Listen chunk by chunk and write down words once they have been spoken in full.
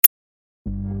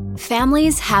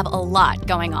Families have a lot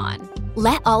going on.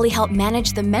 Let Ollie help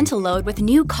manage the mental load with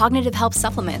new cognitive help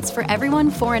supplements for everyone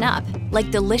 4 and up,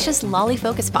 like delicious Lolly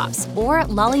Focus Pops or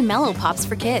Lolly Mellow Pops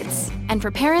for kids. And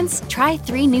for parents, try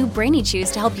 3 new Brainy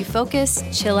Chews to help you focus,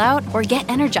 chill out, or get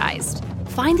energized.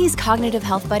 Find these cognitive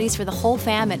health buddies for the whole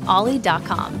fam at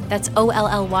ollie.com. That's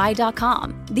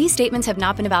OLLY.com. These statements have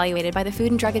not been evaluated by the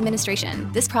Food and Drug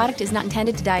Administration. This product is not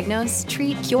intended to diagnose,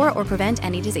 treat, cure, or prevent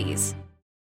any disease.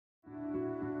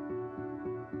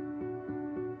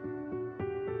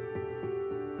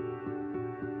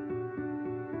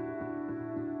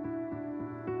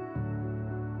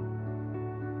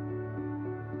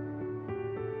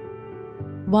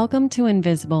 Welcome to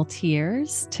Invisible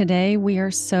Tears. Today, we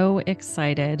are so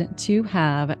excited to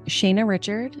have Shayna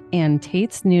Richard and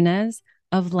Tates Nunez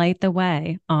of Light the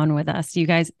Way on with us. You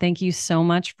guys, thank you so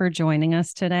much for joining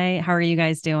us today. How are you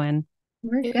guys doing?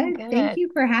 We're good. Thank you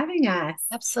for having us.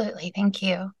 Absolutely. Thank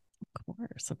you.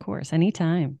 Of course.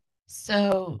 Anytime.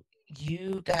 So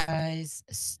you guys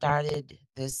started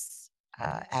this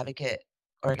advocate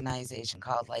organization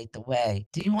called Light the Way.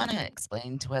 Do you want to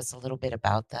explain to us a little bit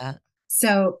about that?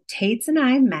 So Tates and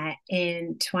I met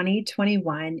in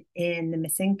 2021 in the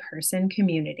missing person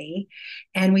community.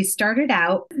 And we started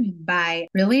out by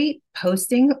really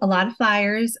posting a lot of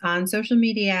flyers on social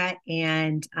media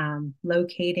and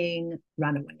locating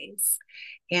runaways.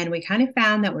 And we kind of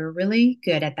found that we're really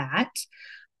good at that.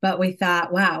 But we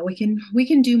thought, wow, we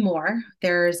can do more.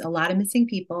 There's a lot of missing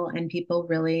people and people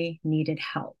really needed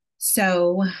help.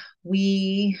 So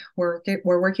we're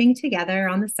working together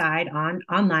on the side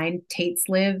online. Tates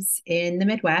lives in the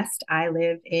Midwest. I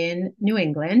live in New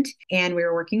England, and we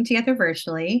were working together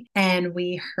virtually. And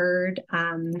we heard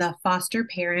the foster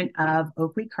parent of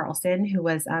Oakley Carlson, who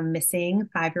was a missing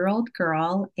 5-year-old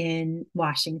girl in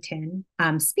Washington,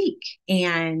 speak.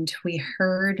 And we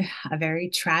heard a very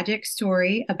tragic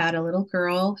story about a little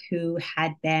girl who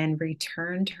had been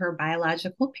returned to her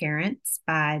biological parents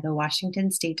by the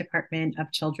Washington State Department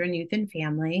of Children, Youth, and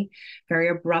Family very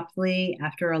abruptly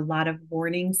after a lot of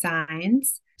warning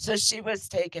signs. So she was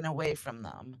taken away from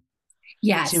them.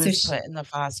 Yeah. She was put in the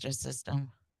foster system.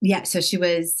 Yeah. So she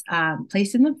was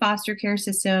placed in the foster care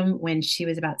system when she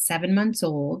was about 7 months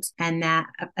old. And that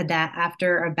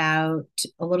after about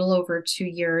a little over 2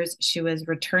 years, she was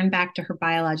returned back to her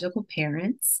biological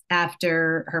parents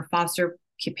after her foster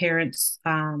parents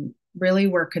really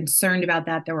were concerned about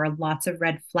that. There were lots of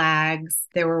red flags.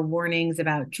 There were warnings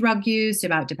about drug use,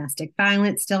 about domestic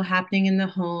violence still happening in the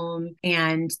home.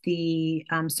 And the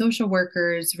social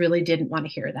workers really didn't want to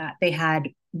hear that. They had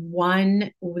a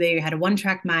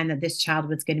one-track mind that this child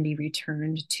was going to be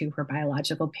returned to her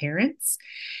biological parents.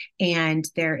 And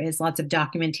there is lots of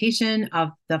documentation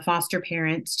of the foster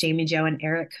parents, Jamie, Joe, and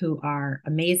Eric, who are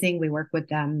amazing. We work with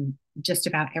them just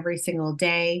about every single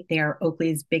day. They are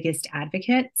Oakley's biggest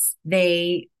advocates.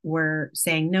 They were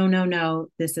saying, no,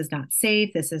 this is not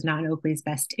safe. This is not in Oakley's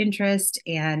best interest.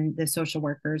 And the social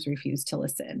workers refused to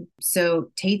listen.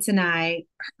 So Tates and I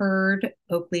heard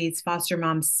Oakley's foster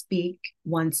mom speak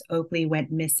once Oakley went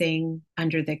missing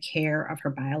under the care of her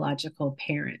biological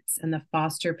parents. And the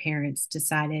foster parents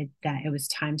decided that it was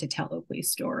time to tell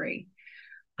Oakley's story.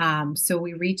 So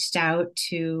we reached out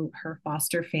to her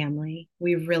foster family.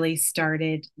 We really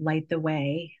started Light the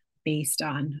Way based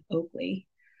on Oakley.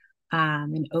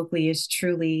 And Oakley is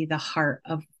truly the heart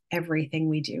of everything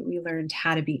we do. We learned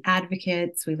how to be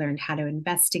advocates. We learned how to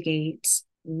investigate.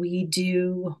 We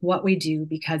do what we do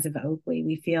because of Oakley.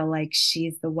 We feel like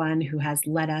she's the one who has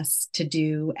led us to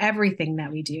do everything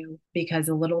that we do because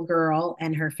a little girl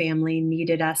and her family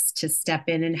needed us to step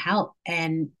in and help.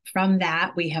 And from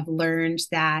that, we have learned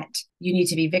that you need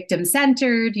to be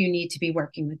victim-centered. You need to be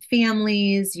working with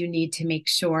families. You need to make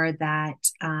sure that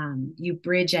you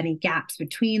bridge any gaps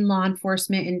between law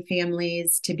enforcement and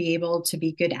families to be able to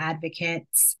be good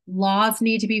advocates. Laws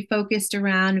need to be focused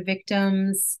around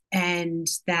victims, and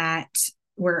that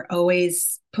we're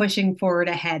always pushing forward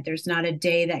ahead. There's not a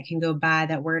day that can go by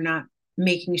that we're not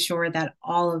making sure that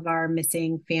all of our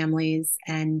missing families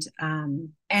and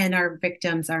our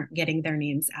victims aren't getting their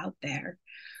names out there.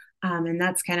 And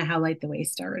that's kind of how Light the Way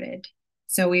started.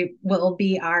 So we will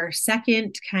be our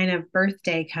second kind of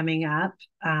birthday coming up.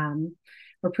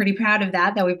 We're pretty proud of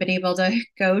that we've been able to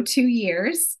go 2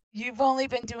 years. You've only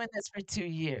been doing this for 2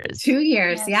 years. 2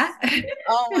 years, Yes. yeah.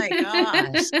 Oh my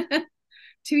gosh.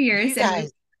 2 years. You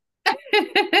guys.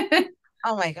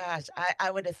 Oh my gosh. I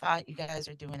would have thought you guys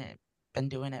are doing it been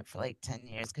doing it for like 10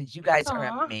 years because you guys are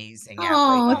Aw. amazing at what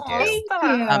Oh, you Aw, do. thank stop.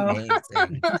 you.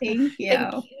 Amazing. Thank Thank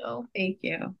you. you. Thank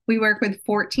you. We work with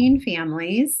 14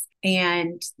 families,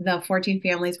 and the 14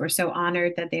 families were so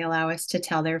honored that they allow us to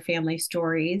tell their family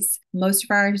stories. Most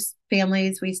of our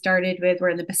families we started with were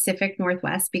in the Pacific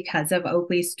Northwest because of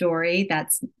Oakley's story.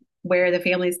 That's where the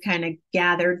families kind of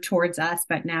gathered towards us,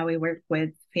 but now we work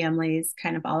with families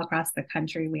kind of all across the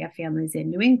country. We have families in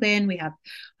New England. We have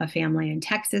a family in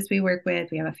Texas we work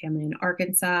with. We have a family in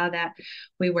Arkansas that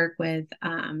we work with.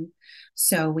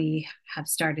 So we have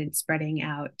started spreading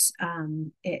out.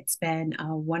 It's been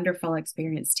a wonderful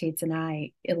experience. Tates and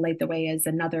I, Light the Way is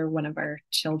another one of our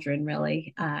children,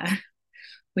 really.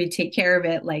 We take care of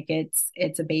it like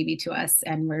it's a baby to us,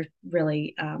 and we're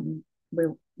really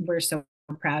we're so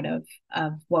proud of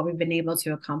what we've been able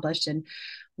to accomplish, and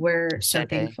we're so Should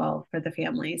be. thankful for the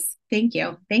families. Thank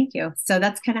you. So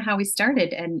that's kind of how we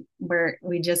started, and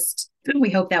we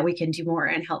hope that we can do more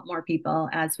and help more people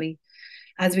as we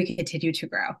continue to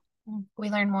grow. We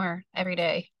learn more every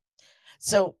day.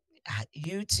 So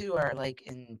you two are like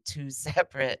in two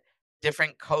separate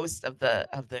different coasts of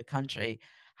the country.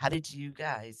 How did you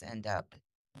guys end up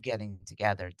getting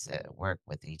together to work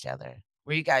with each other?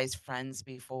 Were you guys friends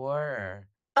before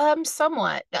or?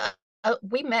 Somewhat.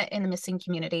 We met in the missing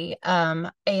community,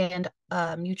 and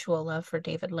mutual love for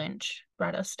David Lynch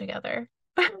brought us together.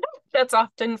 That's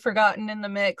often forgotten in the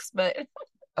mix, but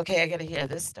Okay, I gotta hear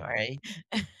this story.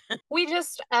 we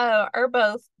just are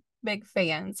both big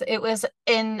fans.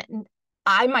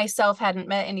 I myself hadn't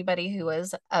met anybody who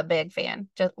was a big fan,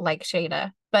 just like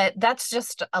Shayna, but that's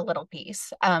just a little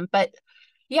piece. But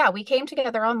yeah, we came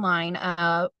together online.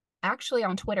 Actually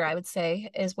on Twitter, I would say,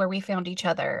 is where we found each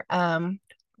other.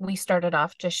 We started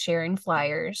off just sharing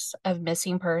flyers of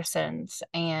missing persons,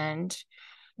 and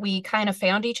we kind of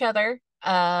found each other.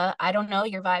 I don't know,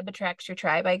 your vibe attracts your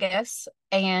tribe, I guess.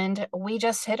 And we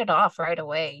just hit it off right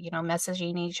away,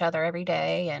 messaging each other every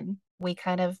day. And we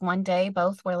kind of one day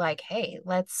both were like, hey,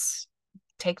 let's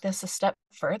take this a step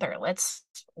further. Let's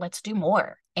do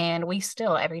more. And we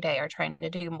still every day are trying to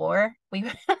do more.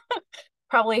 We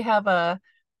probably have a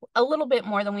little bit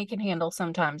more than we can handle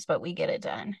sometimes, but we get it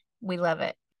done. We love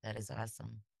it. That is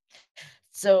awesome.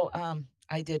 So,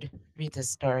 I did read this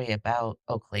story about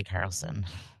Oakley Carlson.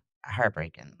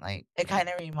 Heartbreaking. Like, it kind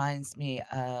of reminds me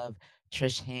of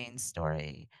Trish Haynes'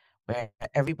 story, where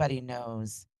everybody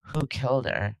knows who killed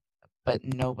her, but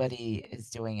nobody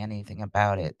is doing anything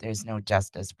about it. There's no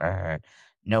justice for her.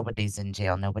 Nobody's in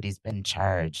jail. Nobody's been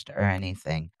charged or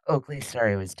anything. Oakley's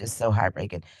story was just so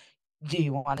heartbreaking. Do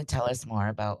you want to tell us more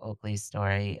about Oakley's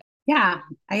story? Yeah,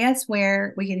 I guess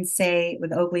where we can say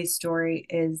with Oakley's story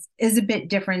is a bit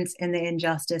different in the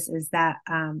injustice is that,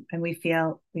 and we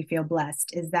feel blessed,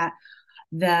 is that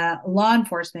the law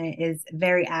enforcement is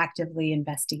very actively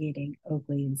investigating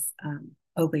Oakley's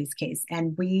case,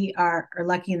 and we are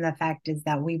lucky in the fact is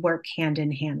that we work hand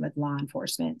in hand with law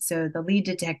enforcement. So the lead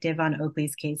detective on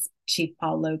Oakley's case, Chief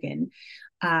Paul Logan,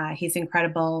 he's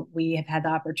incredible. We have had the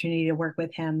opportunity to work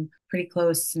with him pretty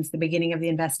close since the beginning of the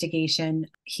investigation.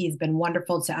 He's been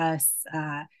wonderful to us.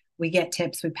 We get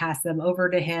tips, we pass them over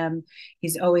to him.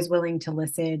 He's always willing to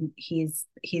listen. He's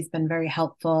been very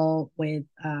helpful with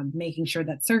making sure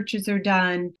that searches are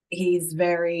done. He's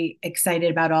very excited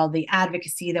about all the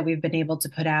advocacy that we've been able to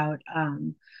put out.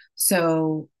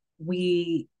 So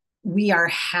we are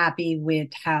happy with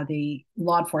how the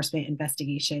law enforcement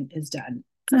investigation is done.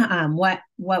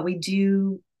 What we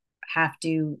do have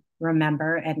to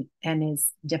remember and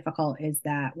is difficult is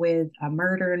that with a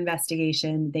murder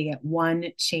investigation, they get one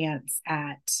chance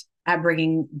at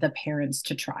bringing the parents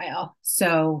to trial.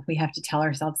 So we have to tell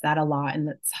ourselves that a lot, and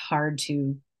that's hard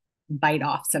to bite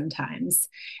off sometimes.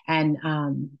 And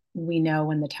we know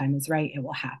when the time is right, it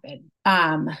will happen.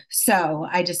 So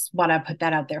I just want to put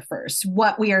that out there first.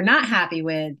 What we are not happy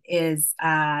with is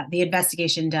the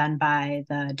investigation done by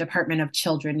the Department of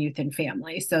Children, Youth, and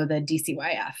Family, so the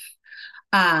DCYF.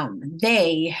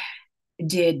 They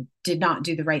did not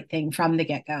do the right thing from the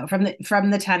get-go, from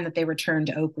the time that they returned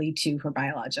Oakley to her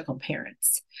biological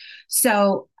parents.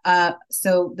 So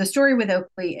the story with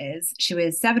Oakley is she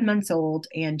was 7 months old,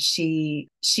 and she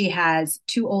has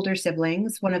two older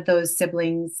siblings. One of those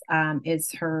siblings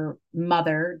is her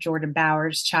mother, Jordan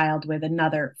Bauer's child, with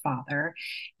another father.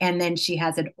 And then she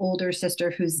has an older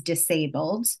sister who's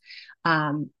disabled.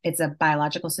 It's a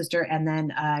biological sister, and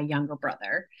then a younger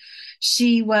brother.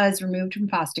 She was removed from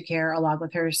foster care along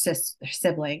with her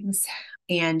siblings.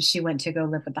 and she went to go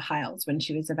live with the Hiles when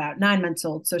she was about 9 months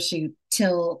old. So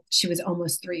till she was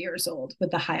almost 3 years old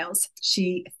with the Hiles.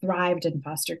 She thrived in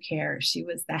foster care. She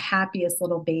was the happiest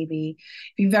little baby.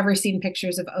 If you've ever seen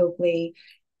pictures of Oakley,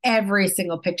 every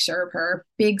single picture of her,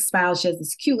 big smile. She has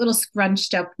this cute little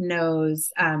scrunched up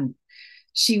nose.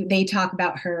 They talk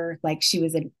about her like she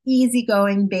was an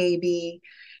easygoing baby.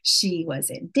 She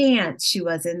was in dance. She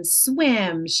was in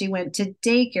swim. She went to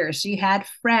daycare. She had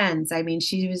friends. I mean,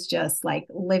 she was just like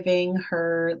living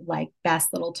her like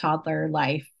best little toddler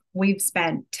life. We've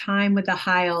spent time with the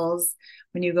Hiles.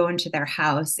 When you go into their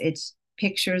house, it's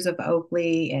pictures of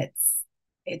Oakley.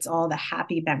 It's all the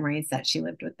happy memories that she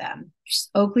lived with them.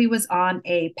 Oakley was on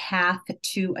a path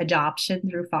to adoption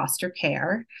through foster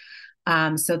care.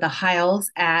 So the Hiles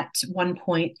at one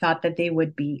point thought that they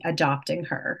would be adopting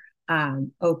her.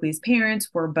 Oakley's parents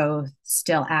were both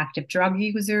still active drug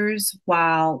users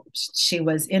while she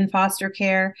was in foster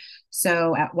care.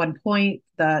 So at one point,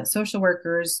 the social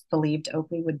workers believed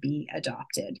Oakley would be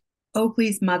adopted.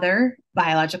 Oakley's mother,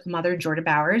 biological mother, Jordan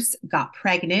Bowers, got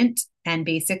pregnant. And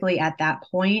basically at that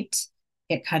point,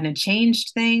 it kind of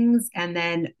changed things. And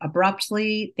then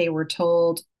abruptly, they were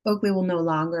told Oakley will no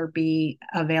longer be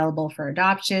available for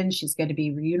adoption. She's going to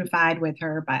be reunified with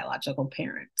her biological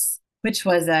parents, which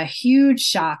was a huge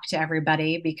shock to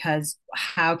everybody, because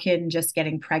how can just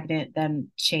getting pregnant then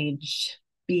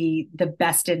be the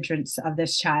best interest of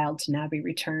this child to now be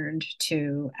returned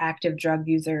to active drug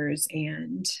users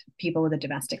and people with a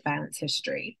domestic violence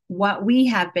history? What we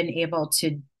have been able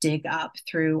to dig up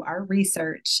through our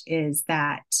research is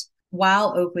that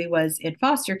while Oakley was in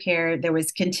foster care, there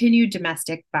was continued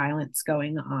domestic violence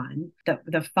going on.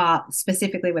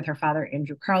 Specifically with her father,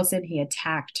 Andrew Carlson, he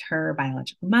attacked her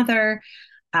biological mother.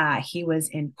 He was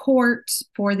in court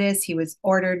for this. He was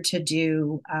ordered to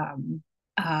do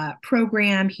a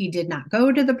program. He did not go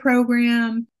to the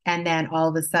program. And then all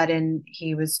of a sudden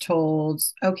he was told,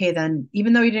 okay, then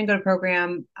even though he didn't go to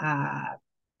program,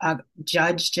 a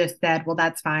judge just said, well,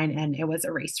 that's fine. And it was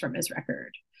erased from his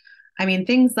record. I mean,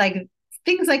 things like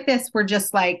this were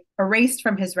just like erased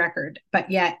from his record,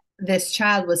 but yet this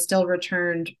child was still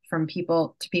returned from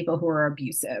people who were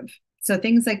abusive. So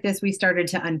things like this we started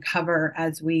to uncover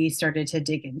as we started to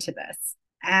dig into this.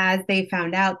 As they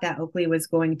found out that Oakley was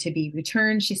going to be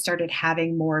returned, she started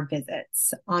having more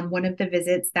visits. On one of the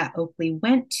visits that Oakley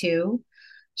went to,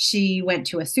 she went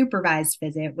to a supervised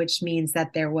visit, which means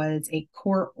that there was a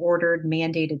court-ordered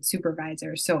mandated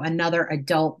supervisor, so another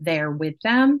adult there with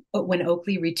them. But when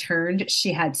Oakley returned,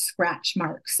 she had scratch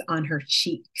marks on her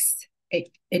cheeks.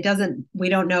 We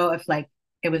don't know if like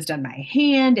it was done by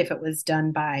hand, if it was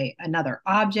done by another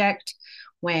object.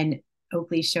 When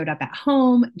Oakley showed up at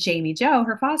home, Jamie Jo,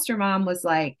 her foster mom, was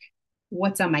like,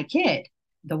 "What's on my kid?"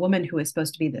 The woman who was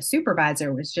supposed to be the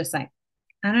supervisor was just like,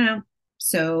 "I don't know."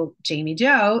 So Jamie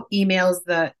Jo emails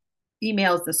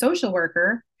the social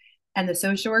worker, and the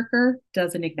social worker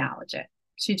doesn't acknowledge it.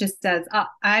 She just says,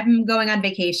 I'm going on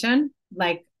vacation.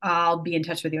 Like, I'll be in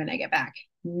touch with you when I get back.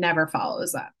 Never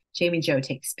follows up. Jamie Jo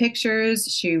takes pictures.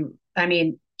 She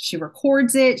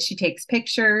records it. She takes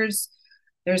pictures.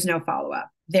 There's no follow-up.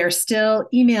 They're still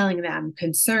emailing them,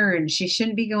 concerned. She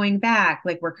shouldn't be going back.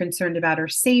 Like, we're concerned about her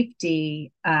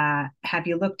safety. Have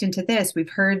you looked into this? We've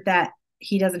heard that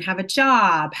he doesn't have a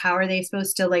job. How are they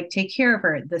supposed to like take care of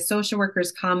her? The social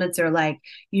worker's comments are like,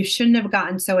 you shouldn't have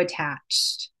gotten so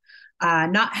attached.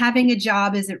 Not having a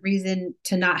job isn't reason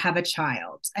to not have a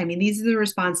child. I mean, these are the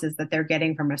responses that they're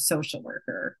getting from a social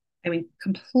worker. I mean,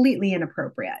 completely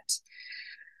inappropriate.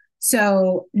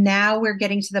 So now we're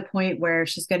getting to the point where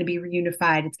she's going to be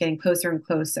reunified. It's getting closer and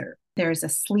closer. There's a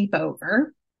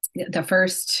sleepover. The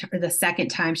first or the second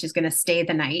time she's going to stay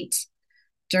the night.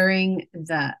 During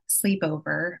the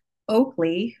sleepover,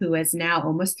 Oakley, who is now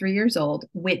almost 3 years old,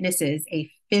 witnesses a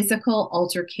physical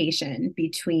altercation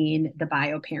between the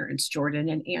bio parents, Jordan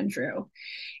and Andrew.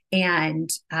 And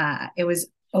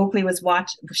Oakley was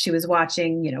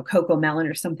watching, Coco Melon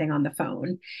or something on the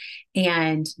phone.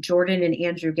 And Jordan and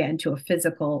Andrew get into a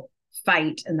physical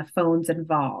fight and the phone's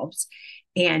involved.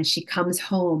 And she comes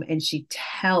home and she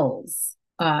tells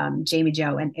Jamie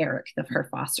Jo and Eric, her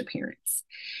foster parents.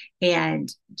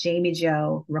 And Jamie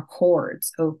Jo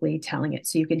records Oakley telling it.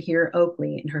 So you can hear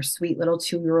Oakley in her sweet little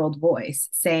 2-year-old voice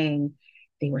saying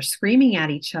they were screaming at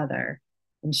each other.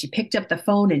 And she picked up the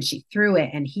phone and she threw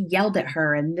it and he yelled at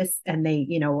her and they,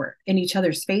 were in each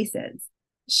other's faces.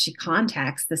 She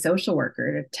contacts the social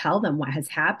worker to tell them what has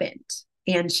happened.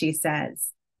 And she says,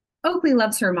 Oakley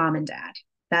loves her mom and dad.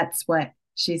 That's what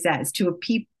she says to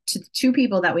two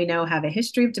people that we know have a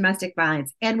history of domestic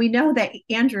violence. And we know that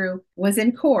Andrew was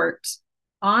in court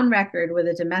on record with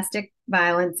a domestic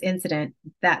violence incident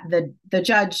that the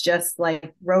judge just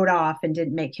like wrote off and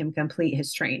didn't make him complete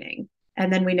his training.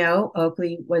 And then we know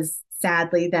Oakley was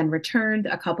sadly then returned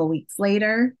a couple weeks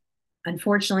later.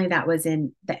 Unfortunately, that was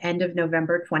in the end of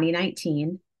November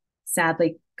 2019.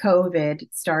 Sadly, COVID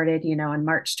started, in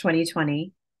March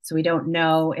 2020. So we don't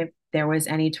know if there was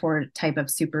any type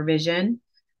of supervision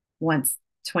once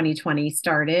 2020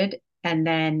 started. And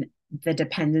then the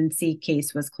dependency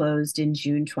case was closed in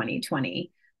June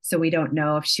 2020. So we don't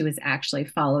know if she was actually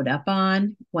followed up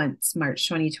on once March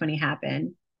 2020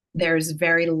 happened. There's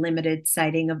very limited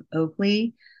sighting of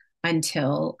Oakley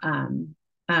until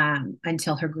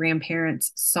her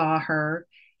grandparents saw her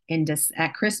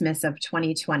at Christmas of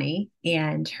 2020,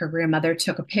 and her grandmother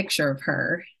took a picture of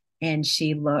her, and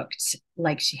she looked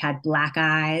like she had black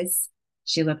eyes.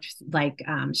 She looked like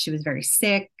she was very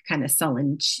sick, kind of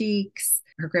sullen cheeks.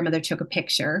 Her grandmother took a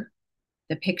picture.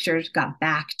 The pictures got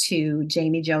back to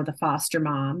Jamie Jo, the foster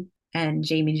mom, and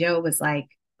Jamie Jo was like,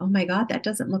 "Oh my God, that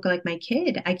doesn't look like my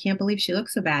kid. I can't believe she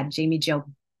looks so bad." Jamie Jo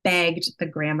begged the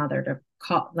grandmother to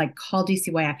call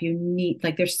DCYF. You need,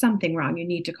 there's something wrong. You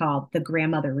need to call. The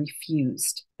grandmother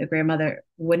refused. The grandmother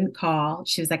wouldn't call.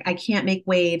 She was like, "I can't make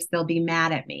waves. They'll be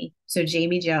mad at me." So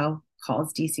Jamie Jo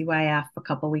calls DCYF a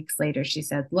couple weeks later. She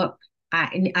said, "Look, I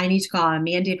need to call. I'm a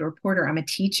mandated reporter. I'm a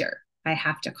teacher. I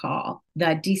have to call."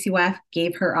 The DCYF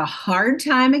gave her a hard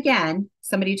time again.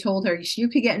 Somebody told her you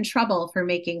could get in trouble for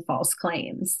making false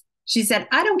claims. She said,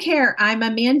 "I don't care. I'm a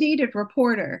mandated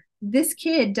reporter. This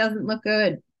kid doesn't look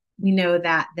good." We know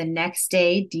that the next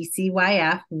day,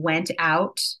 DCYF went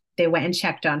out. They went and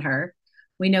checked on her.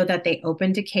 We know that they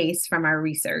opened a case from our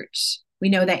research. We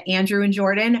know that Andrew and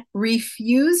Jordan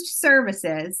refused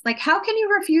services. Like, how can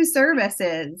you refuse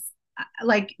services?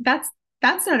 Like, that's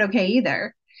not okay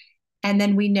either. And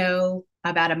then we know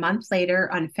about a month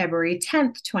later, on February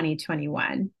 10th,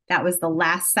 2021, that was the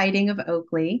last sighting of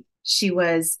Oakley. She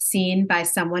was seen by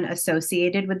someone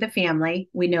associated with the family.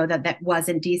 We know that that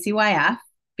wasn't DCYF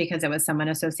because it was someone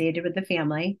associated with the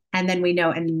family. And then we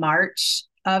know in March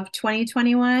of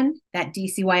 2021 that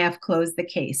DCYF closed the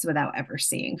case without ever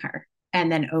seeing her.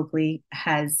 And then Oakley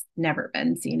has never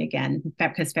been seen again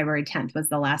because February 10th was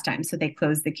the last time. So they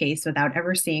closed the case without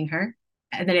ever seeing her.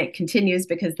 And then it continues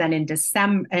because then in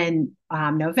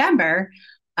November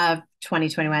of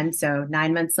 2021, so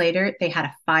 9 months later, they had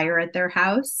a fire at their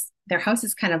house. Their house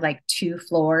is kind of like 2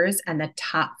 floors, and the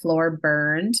top floor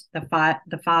burned.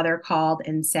 The father called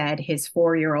and said his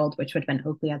 4-year-old, which would have been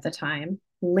Oakley at the time,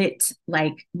 lit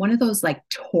like one of those like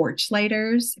torch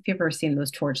lighters. If you've ever seen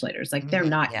those torch lighters, like they're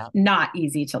not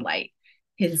easy to light.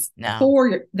 His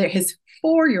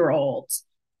 4-year-old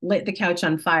lit the couch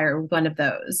on fire with one of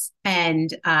those,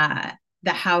 and the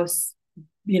house,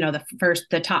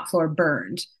 the top floor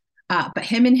burned. But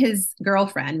him and his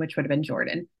girlfriend, which would have been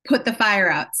Jordan, put the fire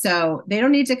out. So they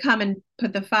don't need to come and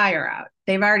put the fire out.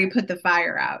 They've already put the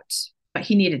fire out, but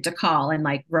he needed to call and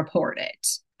report it.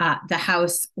 The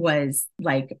house was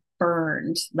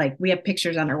burned. We have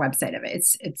pictures on our website of it.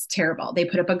 It's terrible. They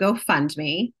put up a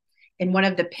GoFundMe. In one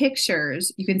of the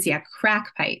pictures, you can see a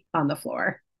crack pipe on the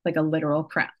floor, like a literal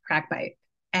crack pipe.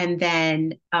 And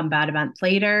then about a month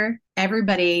later,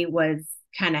 everybody was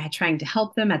kind of trying to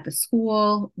help them at the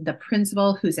school. The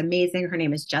principal, who's amazing, her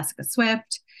name is Jessica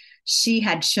Swift. She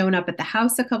had shown up at the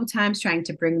house a couple times trying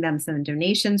to bring them some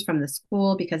donations from the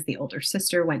school because the older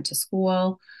sister went to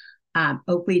school.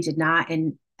 Oakley did not.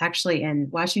 And actually in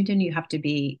Washington, you have to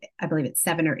be, I believe it's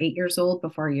 7 or 8 years old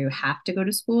before you have to go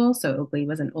to school. So Oakley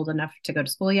wasn't old enough to go to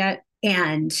school yet.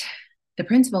 And the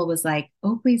principal was like,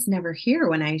 "Oakley's never here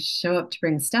when I show up to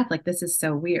bring stuff. This is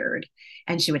so weird."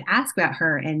 And she would ask about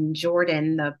her. And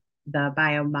Jordan, the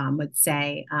bio mom, would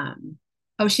say,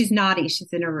 "Oh, she's naughty.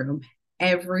 She's in her room,"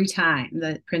 every time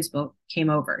the principal came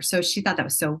over. So she thought that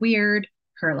was so weird.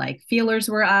 Her feelers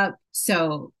were up.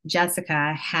 So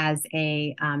Jessica has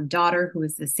a daughter who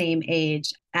is the same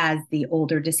age as the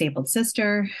older disabled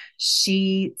sister.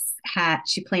 She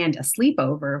planned a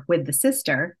sleepover with the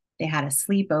sister. They had a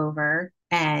sleepover,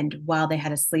 and while they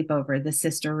had a sleepover, the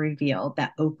sister revealed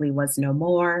that Oakley was no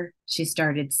more. She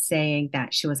started saying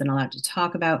that she wasn't allowed to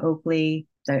talk about Oakley.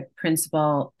 The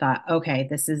principal thought, okay,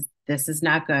 this is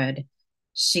not good.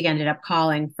 She ended up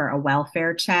calling for a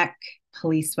welfare check.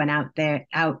 Police went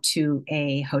out to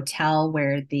a hotel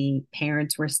where the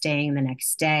parents were staying the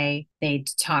next day. They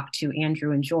talked to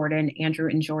Andrew and Jordan. Andrew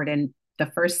and Jordan,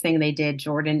 the first thing they did,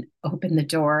 Jordan opened the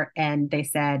door and they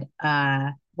said,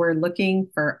 we're looking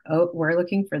for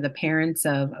the parents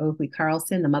of Oakley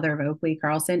Carlson, the mother of Oakley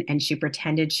Carlson. And she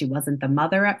pretended she wasn't the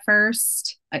mother at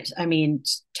first. I mean,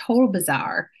 total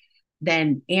bizarre.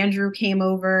 Then Andrew came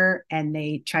over and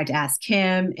they tried to ask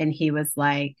him, and he was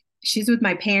like, she's with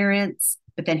my parents.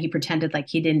 But then he pretended like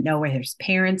he didn't know where his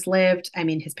parents lived. I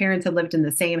mean, his parents had lived in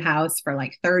the same house for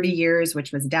like 30 years,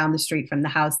 which was down the street from the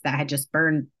house that had just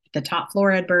burned. The top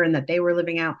floor had burned that they were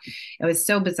living out. It was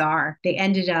so bizarre. They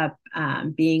ended up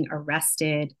being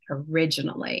arrested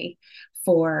originally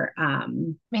for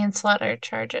manslaughter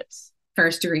charges,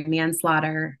 first-degree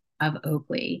manslaughter of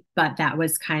Oakley, but that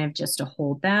was kind of just to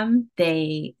hold them.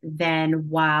 They then,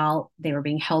 while they were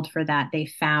being held for that, they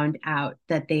found out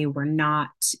that they were not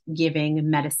giving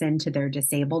medicine to their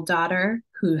disabled daughter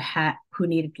who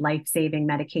needed life-saving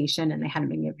medication, and they hadn't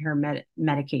been giving her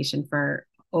medication for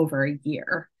over a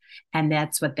year. And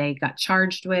that's what they got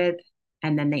charged with.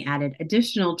 And then they added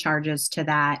additional charges to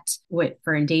that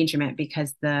for endangerment,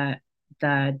 because the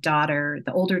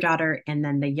older daughter, and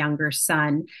then the younger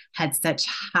son had such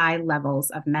high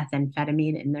levels of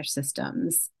methamphetamine in their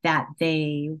systems that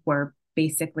they were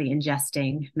basically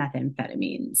ingesting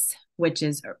methamphetamines, which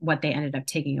is what they ended up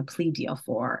taking a plea deal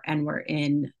for, and were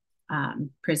in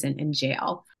prison and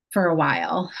jail for a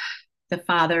while. The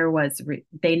father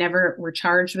they never were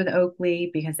charged with Oakley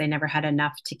because they never had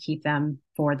enough to keep them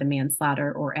for the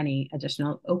manslaughter or any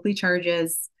additional Oakley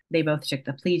charges. They both took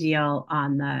the plea deal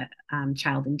on the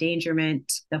child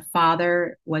endangerment. The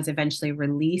father was eventually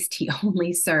released. He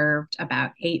only served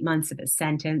about 8 months of his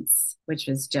sentence, which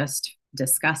was just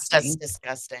disgusting. That's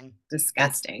disgusting.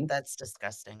 Disgusting. That's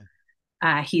disgusting.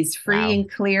 He's free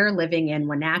and clear, living in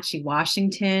Wenatchee,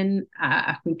 Washington.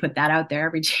 We put that out there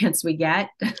every chance we get.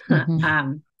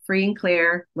 Mm-hmm. Free and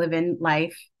clear, living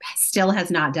life, still has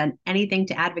not done anything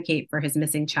to advocate for his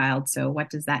missing child. So what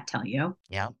does that tell you?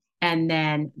 Yeah. And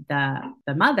then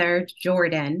the mother,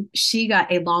 Jordan, she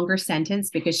got a longer sentence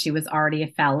because she was already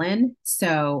a felon.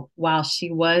 So while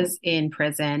she was in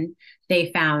prison,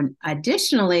 they found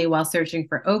additionally, while searching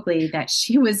for Oakley, that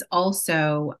she was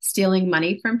also stealing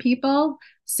money from people.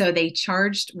 So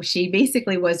she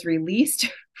basically was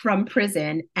released from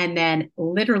prison and then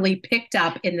literally picked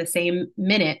up in the same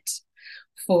minute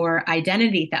for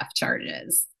identity theft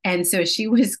charges. And so she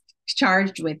was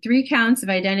charged with 3 counts of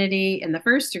identity in the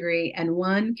first degree and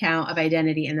 1 count of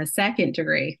identity in the second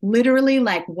degree, literally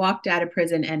like walked out of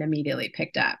prison and immediately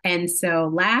picked up. And so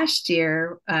last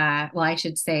year, I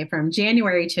should say from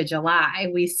January to July,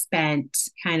 we spent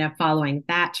kind of following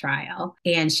that trial.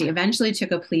 And she eventually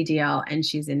took a plea deal, and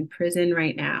she's in prison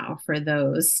right now for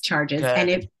those charges. Good.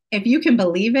 And if you can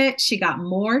believe it, she got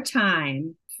more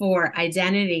time for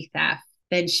identity theft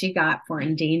than she got for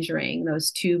endangering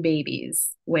those 2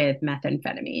 babies with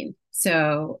methamphetamine.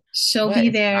 So she'll be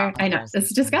there. I know,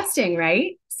 it's disgusting,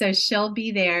 right? So she'll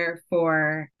be there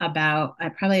for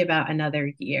probably about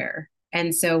another year.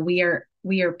 And so we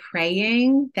are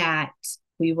praying that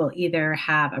we will either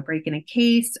have a break in a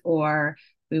case, or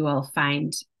we will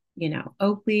find,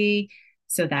 Oakley,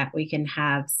 so that we can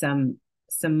have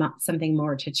something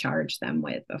more to charge them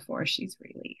with before she's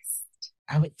released.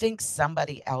 I would think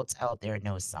somebody else out there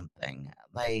knows something.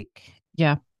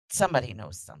 Yeah, somebody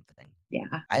knows something. Yeah.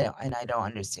 I don't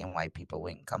understand why people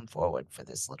wouldn't come forward for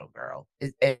this little girl.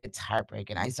 It's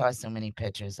heartbreaking. I saw so many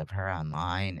pictures of her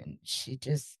online, and she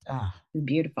just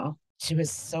beautiful. She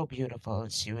was so beautiful.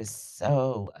 She was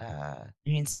so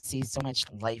you can see so much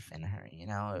life in her.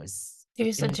 She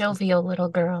was a jovial little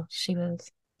girl. She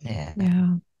was. Yeah.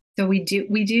 So we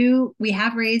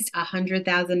have raised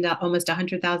almost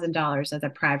 $100,000 as a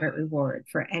private reward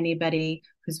for anybody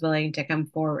who's willing to come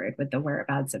forward with the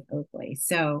whereabouts of Oakley.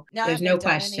 So now, there's no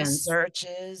questions. Any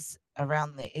searches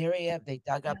around the area? Have they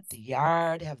dug up the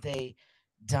yard? Have they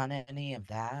done any of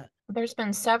that? There's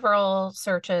been several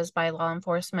searches by law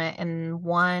enforcement, and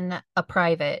one a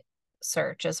private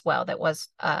search as well that was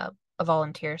a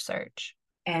volunteer search.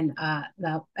 And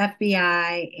the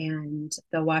FBI and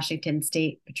the Washington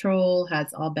State Patrol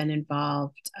has all been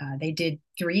involved. They did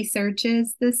 3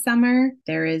 searches this summer.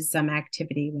 There is some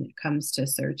activity when it comes to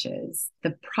searches.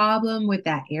 The problem with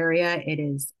that area, it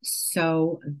is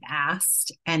so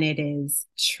vast, and it is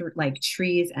like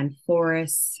trees and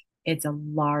forests. It's a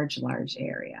large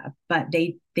area, but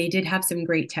they did have some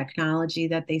great technology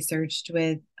that they searched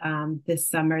with this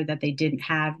summer that they didn't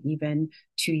have even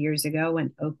 2 years ago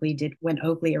when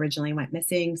Oakley originally went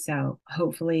missing. So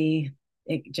hopefully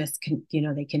it just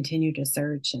they continue to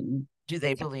search. And do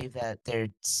they believe that they're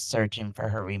searching for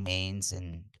her remains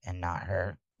and not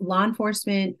her? Law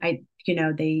enforcement,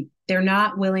 they're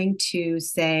not willing to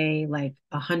say like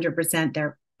 100%.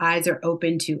 Their eyes are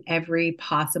open to every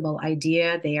possible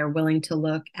idea. They are willing to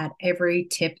look at every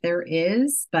tip there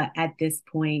is, but at this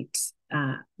point,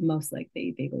 most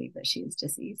likely they believe that she is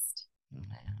deceased. Man,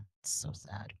 it's so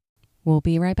sad. We'll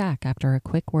be right back after a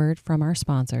quick word from our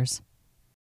sponsors.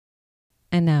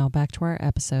 And now back to our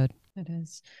episode. It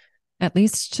is at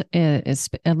least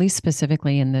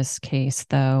specifically in this case,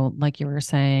 though, like you were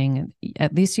saying,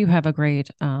 at least you have a great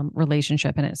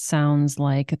relationship, and it sounds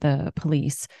like the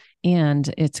police.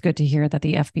 And it's good to hear that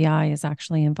the FBI is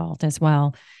actually involved as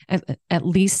well. At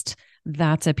least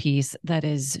that's a piece that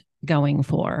is going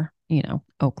for,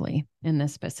 Oakley in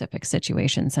this specific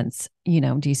situation, since,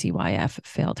 DCYF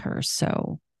failed her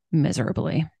so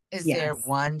miserably. Is there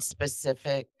one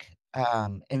specific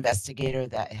investigator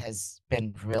that has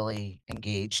been really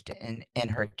engaged in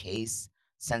her case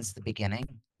since the beginning?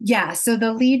 Yeah, so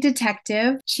the lead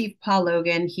detective, Chief Paul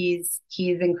Logan, he's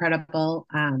incredible.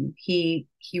 He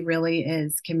really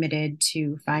is committed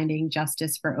to finding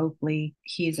justice for Oakley.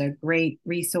 He's a great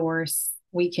resource.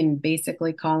 We can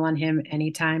basically call on him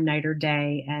anytime, night or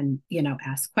day, and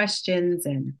ask questions.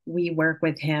 And we work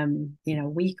with him,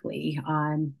 weekly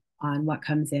on what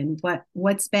comes in.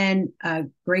 What's been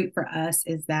great for us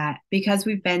is that because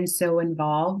we've been so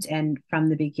involved and from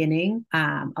the beginning,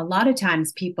 a lot of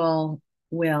times people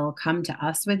will come to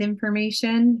us with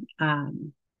information.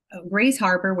 Grays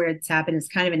Harbor, where it's happened, is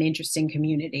kind of an interesting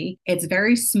community. It's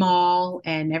very small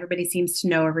and everybody seems to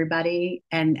know everybody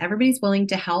and everybody's willing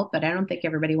to help, but I don't think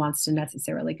everybody wants to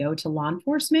necessarily go to law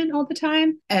enforcement all the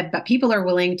time. But people are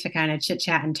willing to kind of chit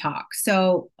chat and talk.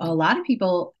 So a lot of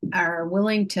people are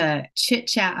willing to chit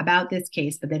chat about this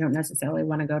case, but they don't necessarily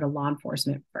want to go to law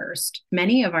enforcement first.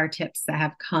 Many of our tips that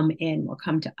have come in will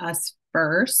come to us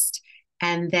first.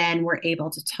 And then we're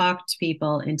able to talk to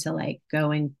people into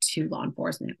going to law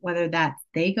enforcement, whether that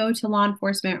they go to law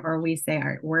enforcement or we say, all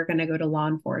right, we're going to go to law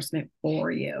enforcement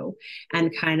for you,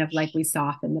 and kind of we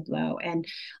soften the blow. And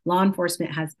law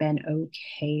enforcement has been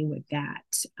okay with that.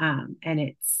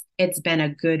 And it's been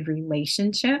a good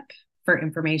relationship for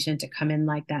information to come in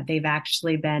like that. They've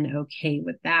actually been okay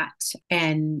with that.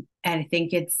 And I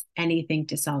think it's anything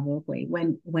to solve Oakley.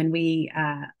 When we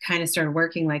kind of started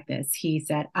working like this, he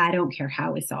said, I don't care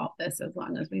how we solve this, as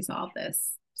long as we solve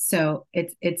this. So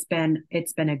it's been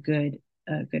a good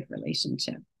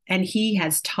relationship. And he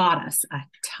has taught us a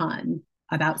ton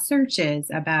about searches,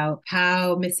 about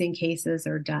how missing cases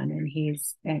are done. And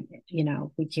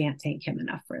we can't thank him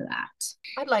enough for that.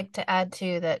 I'd like to add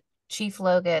too that Chief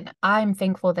Logan, I'm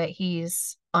thankful that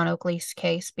he's on Oakley's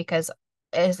case, because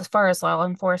as far as law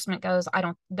enforcement goes,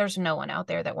 there's no one out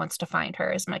there that wants to find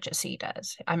her as much as he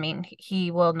does. I mean,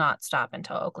 he will not stop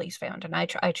until Oakley's found. And I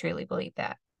truly believe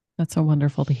that. That's so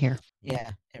wonderful to hear.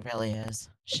 Yeah, it really is.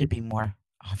 Should be more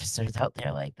officers out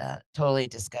there like that. Totally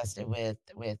disgusted with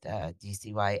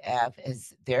DCYF.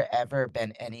 Has there ever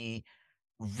been any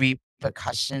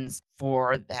repercussions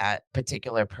for that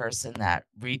particular person that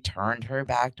returned her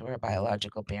back to her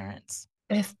biological parents?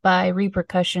 If by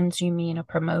repercussions you mean a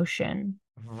promotion.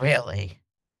 Really?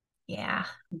 Yeah.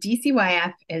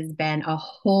 DCYF has been a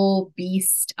whole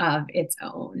beast of its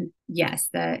own. Yes,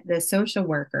 the social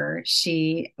worker,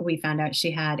 we found out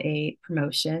she had a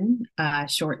promotion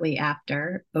shortly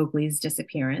after Oakley's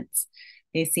disappearance.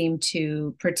 They seem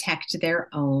to protect their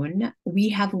own. We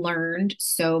have learned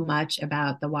so much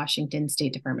about the Washington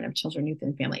State Department of Children, Youth,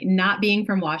 and Family. Not being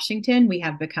from Washington, we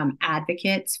have become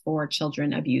advocates for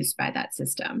children abused by that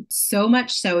system. So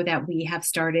much so that we have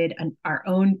started our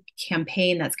own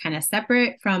campaign that's kind of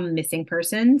separate from missing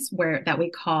persons, that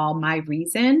we call My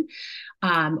Reason,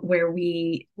 where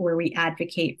we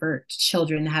advocate for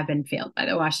children that have been failed by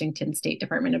the Washington State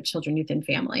Department of Children, Youth, and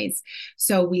Families.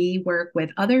 So we work with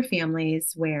other families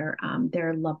where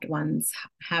their loved ones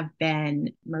have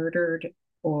been murdered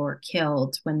or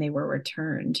killed when they were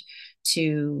returned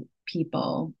to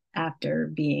people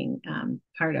after being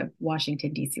part of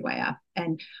Washington DCYF.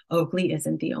 And Oakley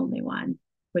isn't the only one,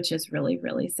 which is really,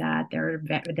 really sad. There are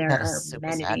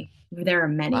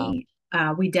many.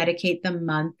 Wow. We dedicate the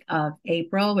month of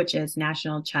April, which is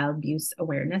National Child Abuse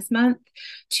Awareness Month,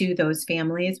 to those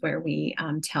families where we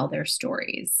tell their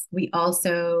stories. We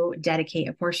also dedicate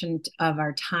a portion of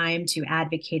our time to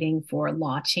advocating for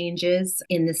law changes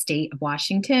in the state of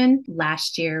Washington.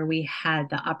 Last year, we had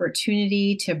the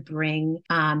opportunity to bring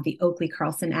the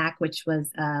Oakley-Carlson Act, which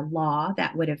was a law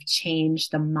that would have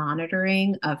changed the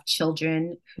monitoring of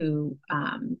children who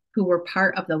were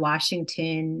part of the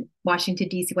Washington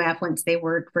DCYF once they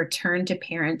were returned to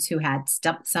parents who had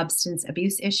substance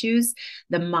abuse issues.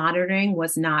 The monitoring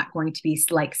was not going to be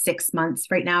 6 months.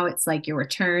 Right now, it's you're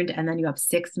returned and then you have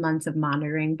 6 months of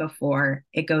monitoring before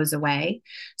it goes away.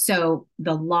 So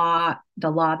the law the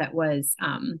law that was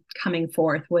coming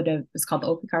forth was called the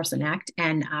Oakley Carson Act.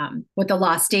 And what the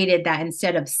law stated that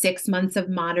instead of 6 months of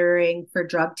monitoring for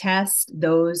drug tests,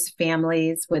 those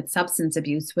families with substance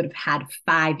abuse would have had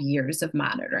 5 years of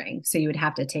monitoring. So you would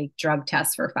have to take drug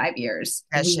tests for 5 years.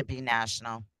 That should be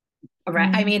national.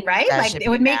 Right. I mean, right? That Like should it be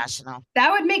would make national.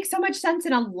 that would make so much sense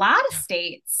in a lot of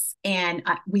states. And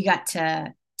we got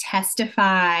to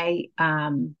testify.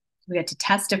 We got to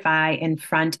testify in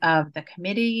front of the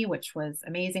committee, which was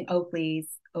amazing. Oakley's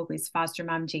foster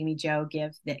mom, Jamie Jo,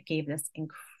 gave this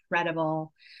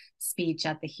incredible speech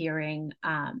at the hearing.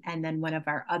 And then one of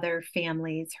our other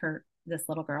families, this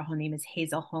little girl, her name is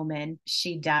Hazel Homan.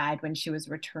 She died when she was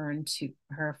returned to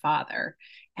her father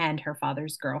and her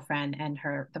father's girlfriend. And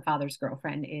the father's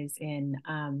girlfriend is in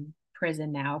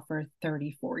prison now for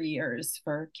 34 years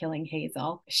for killing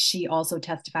Hazel. She also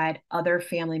testified. Other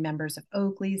family members of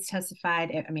Oakley's testified.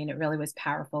 I mean, it really was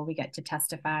powerful. We got to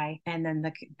testify. And then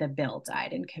the bill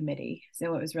died in committee.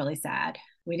 So it was really sad.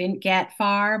 We didn't get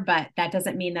far, but that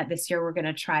doesn't mean that this year we're going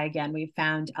to try again. We've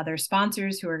found other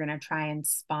sponsors who are going to try and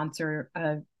sponsor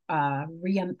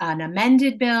an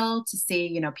amended bill to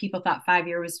see, people thought 5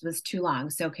 years was too long.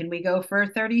 So can we go for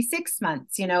 36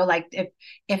 months? Like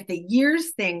if the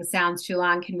years thing sounds too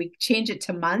long, can we change it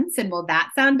to months? And will that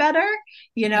sound better?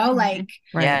 Like,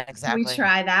 right. Yeah, exactly. We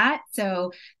try that.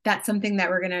 So that's something that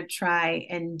we're going to try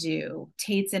and do.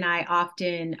 Tates and I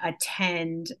often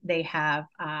attend. They have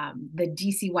the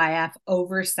DCYF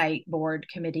Oversight Board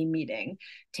Committee meeting.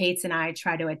 Tates and I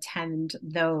try to attend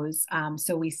those.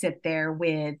 So we sit there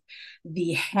with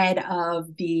the head of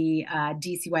the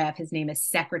DCYF. His name is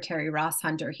Secretary Ross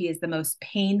Hunter. He is the most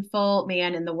painful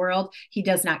man in the world. He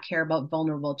does not care about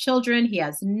vulnerable children. He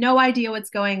has no idea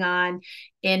what's going on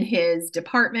in his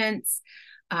departments.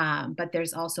 But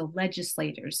there's also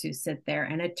legislators who sit there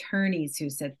and attorneys who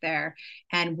sit there.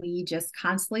 And we just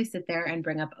constantly sit there and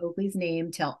bring up Oakley's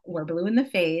name till we're blue in the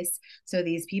face. So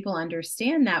these people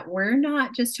understand that we're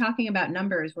not just talking about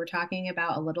numbers. We're talking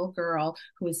about a little girl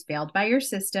who was failed by your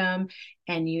system.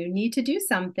 And you need to do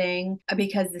something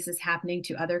because this is happening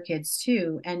to other kids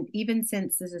too. And even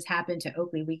since this has happened to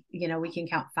Oakley, we can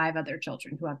count 5 other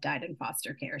children who have died in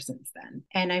foster care since then.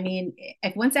 And I mean,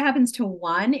 if once it happens to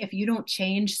one, if you don't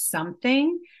change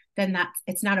something, then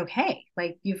it's not okay.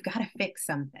 Like you've got to fix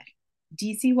something.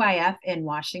 DCYF in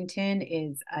Washington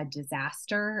is a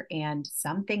disaster and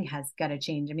something has got to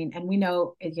change. I mean, and we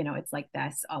know, it's like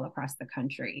this all across the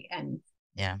country. And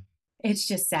yeah, it's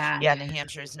just sad. Yeah, New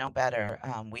Hampshire is no better.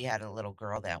 We had a little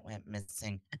girl that went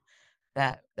missing,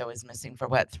 that was missing for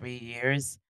 3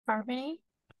 years? Harmony?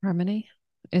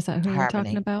 Is that who you're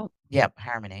talking about? Yep,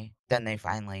 Harmony. Then they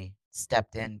finally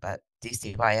stepped in, but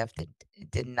DCYF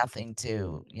did nothing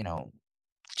to,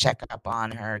 check up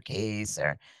on her case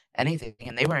or anything.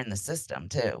 And they were in the system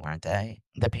too, weren't they?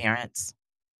 The parents.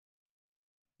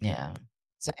 Yeah.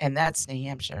 So, and that's New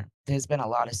Hampshire. There's been a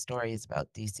lot of stories about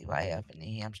DCYF in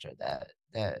New Hampshire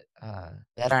that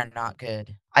are not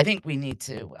good. I think we need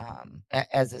to,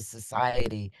 as a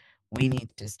society, we need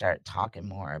to start talking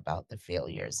more about the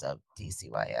failures of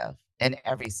DCYF in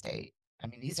every state. I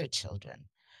mean, these are children.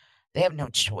 They have no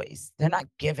choice. They're not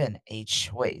given a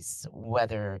choice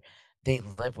whether they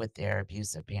live with their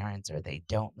abusive parents or they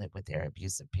don't live with their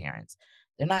abusive parents.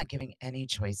 They're not giving any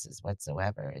choices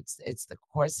whatsoever. It's the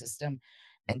court system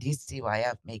and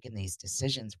DCYF making these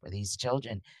decisions for these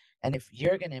children. And if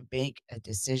you're going to make a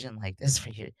decision like this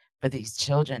for these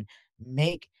children,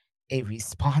 make a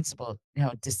responsible,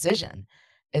 decision.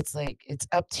 It's like it's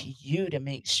up to you to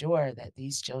make sure that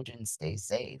these children stay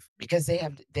safe because they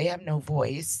have no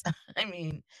voice. I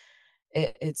mean,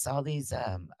 it's all these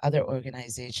other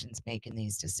organizations making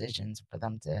these decisions for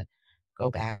them to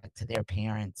go back to their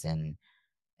parents and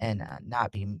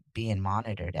not being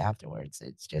monitored afterwards.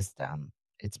 It's just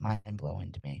it's mind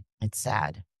blowing to me. It's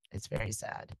sad. It's very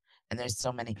sad. And there's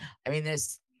so many. I mean,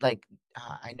 there's like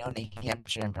I know New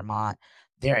Hampshire and Vermont.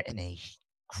 They're in a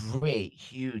great,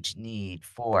 huge need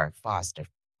for foster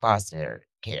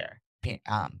care.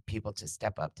 People to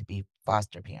step up to be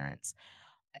foster parents.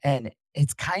 And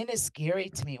it's kind of scary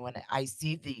to me when I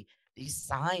see these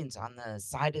signs on the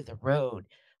side of the road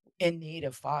in need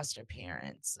of foster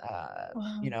parents.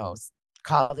 Wow.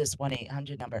 Call this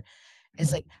 1-800 number.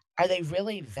 It's like, are they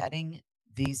really vetting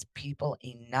these people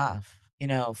enough,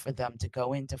 for them to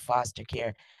go into foster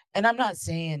care? And I'm not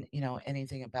saying,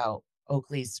 anything about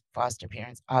Oakley's foster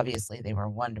parents. Obviously, they were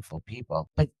wonderful people,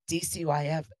 but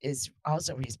DCYF is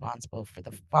also responsible for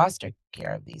the foster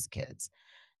care of these kids.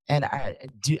 And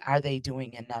are they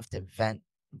doing enough to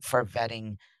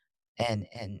vetting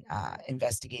and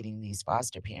investigating these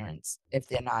foster parents if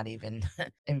they're not even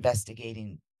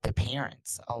investigating the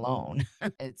parents alone.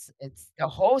 It's the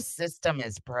whole system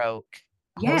is broke.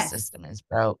 The whole Yes. system is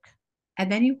broke.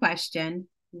 And then you question,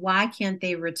 why can't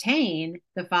they retain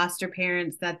the foster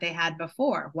parents that they had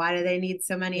before? Why do they need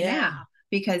so many Yeah. now?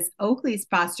 Because Oakley's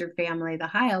foster family, the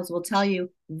Hiles, will tell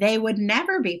you they would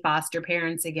never be foster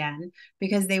parents again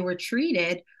because they were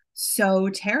treated so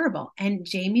terrible. And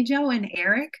Jamie Jo and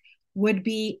Eric would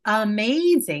be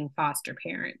amazing foster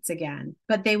parents again,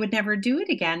 but they would never do it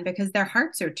again because their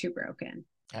hearts are too broken.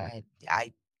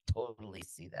 I totally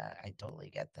see that. I totally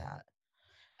get that.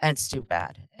 And it's too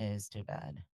bad. It is too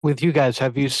bad. With you guys,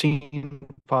 have you seen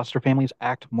foster families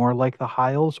act more like the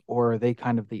Hiles, or are they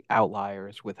kind of the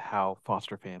outliers with how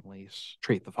foster families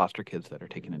treat the foster kids that are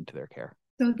taken into their care?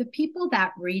 So the people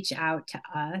that reach out to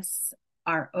us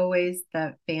are always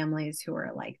the families who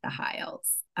are like the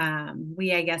Hiles.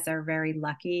 We, I guess, are very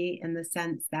lucky in the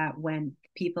sense that when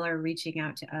people are reaching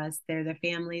out to us, they're the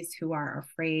families who are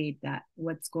afraid that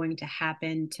what's going to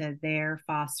happen to their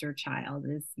foster child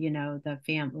is, the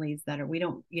families that are, we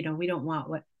don't want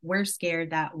what we're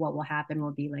scared that what will happen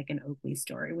will be like an Oakley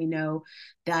story. We know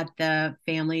that the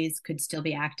families could still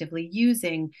be actively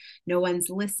using. No one's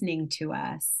listening to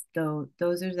us. Though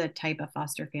those are the type of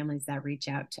foster families that reach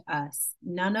out to us.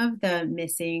 None of the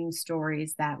missing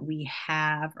stories that we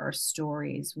have are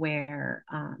stories where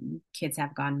kids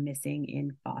have gone missing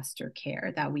in foster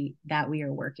care that we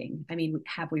are working. I mean,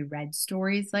 have we read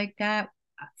stories like that?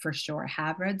 For sure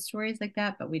have read stories like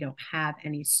that, but we don't have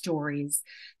any stories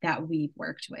that we've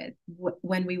worked with.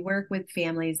 When we work with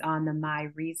families on the My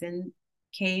Reason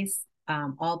case,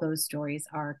 all those stories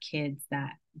are kids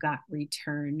that got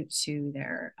returned to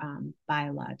their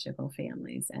biological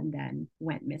families and then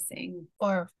went missing.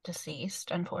 Or deceased,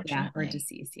 unfortunately. Yeah, or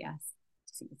deceased, yes.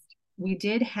 Deceased. We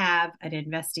did have an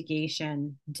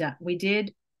investigation.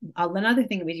 Another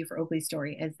thing that we do for Oakley's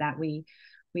story is that we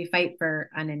fight for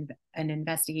an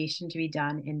investigation to be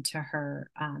done into her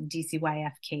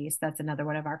DCYF case. That's another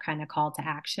one of our kind of call to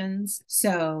actions.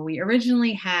 So we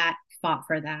originally had fought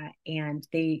for that, and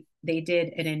they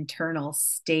did an internal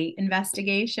state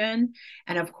investigation.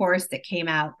 And of course, it came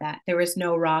out that there was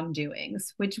no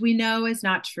wrongdoings, which we know is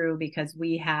not true because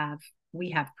we have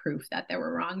proof that there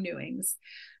were wrongdoings.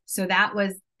 So that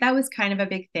was kind of a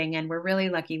big thing. And we're really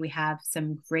lucky we have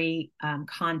some great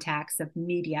contacts of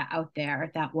media out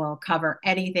there that will cover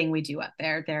anything we do up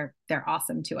there. They're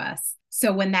awesome to us.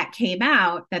 So when that came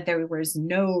out that there was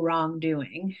no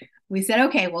wrongdoing, we said,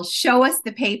 okay, well, show us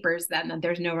the papers then that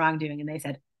there's no wrongdoing. And they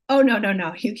said, oh,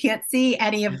 no, you can't see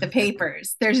any of the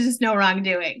papers. There's just no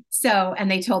wrongdoing. So, and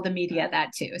they told the media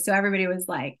that too. So everybody was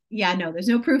like, yeah, no, there's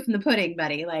no proof in the pudding,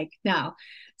 buddy. Like, no.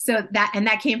 So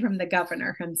that came from the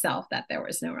governor himself that there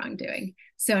was no wrongdoing.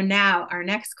 So now our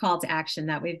next call to action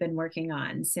that we've been working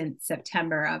on since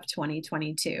September of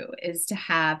 2022 is to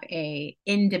have a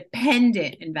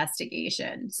independent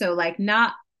investigation. So like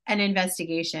not an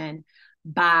investigation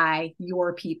by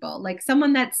your people, like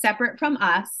someone that's separate from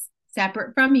us,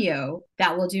 separate from you,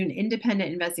 that will do an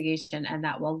independent investigation and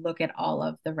that will look at all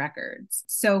of the records.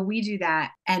 So we do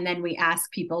that. And then we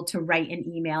ask people to write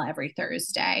an email every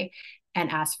Thursday and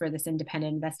ask for this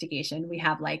independent investigation. We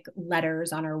have like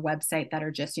letters on our website that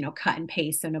are just, cut and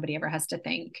paste so nobody ever has to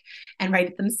think and write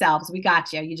it themselves. We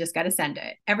got you. You just got to send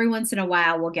it. Every once in a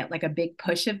while, we'll get like a big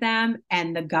push of them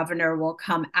and the governor will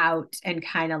come out and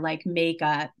kind of like make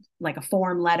a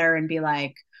form letter and be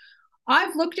like,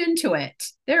 I've looked into it.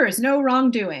 There is no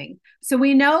wrongdoing. So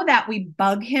we know that we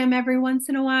bug him every once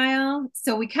in a while.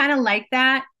 So we kind of like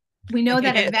that. We know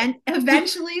that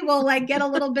eventually we'll like get a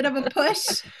little bit of a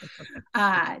push.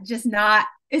 It's just not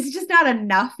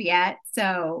enough yet.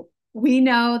 So we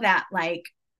know that like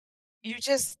you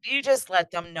just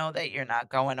let them know that you're not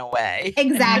going away.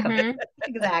 Exactly.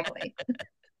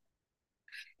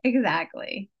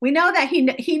 Exactly. We know that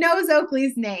he knows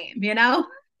Oakley's name,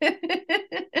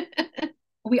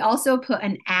 We also put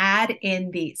an ad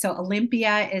in so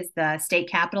Olympia is the state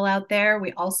capital out there.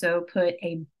 We also put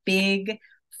a big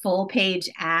full page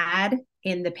ad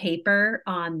in the paper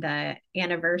on the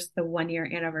 1-year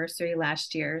anniversary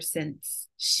last year since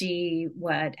she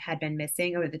had been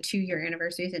missing, or the 2-year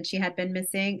anniversary since she had been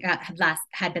missing,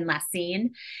 had been last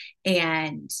seen.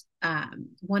 And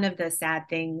one of the sad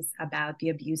things about the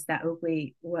abuse that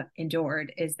Oakley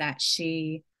endured is that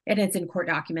and it's in court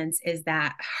documents, is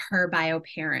that her bio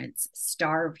parents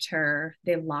starved her.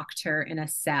 They locked her in a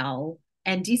cell,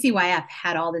 and DCYF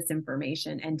had all this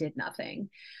information and did nothing.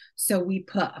 So we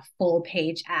put a full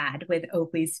page ad with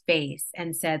Oakley's face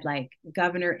and said, like,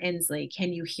 Governor Inslee,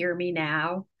 can you hear me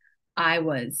now? I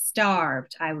was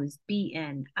starved, I was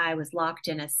beaten, I was locked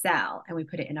in a cell, and we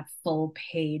put it in a full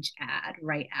page ad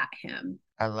right at him.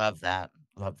 I love that.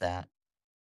 Love that.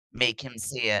 Make him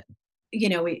see it.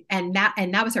 And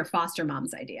that was her foster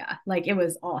mom's idea. Like, it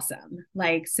was awesome.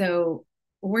 Like, so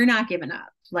we're not giving up.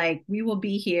 Like, we will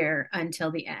be here until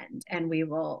the end, and we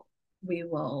will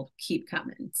keep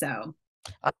coming. So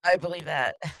I believe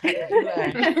that.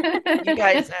 You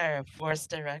guys are a force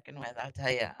to reckon with, I'll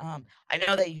tell you. I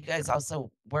know that you guys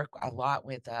also work a lot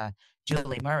with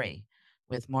Julie Murray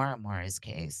with Maura Murray's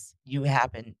case. You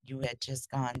had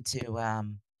just gone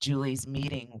to Julie's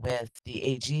meeting with the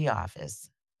AG office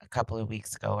a couple of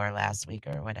weeks ago or last week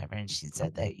or whatever, and she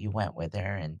said that you went with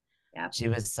her, and yep. she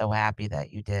was so happy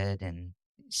that you did, and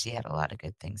she had a lot of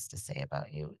good things to say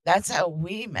about you. That's how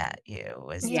we met you,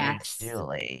 was through Yes.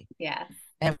 Julie. Yes.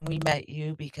 And we met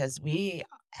you because we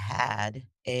had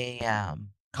a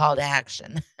call to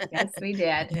action. Yes, we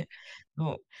did.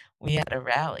 We had a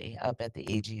rally up at the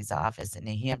AG's office in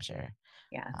New Hampshire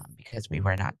Yes. because we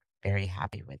were not very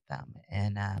happy with them.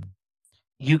 And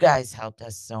you guys helped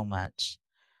us so much.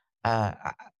 I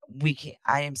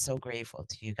am so grateful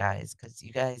to you guys because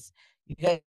you guys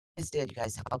did. You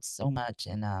guys helped so much.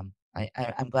 And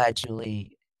I'm glad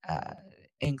Julie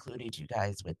included you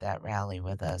guys with that rally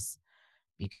with us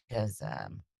because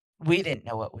we didn't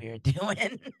know what we were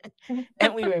doing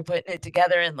and we were putting it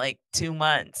together in like 2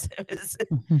 months.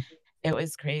 It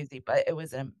was crazy, but it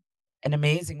was an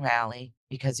amazing rally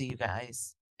because of you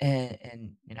guys.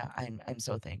 And I'm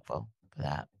so thankful for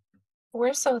that.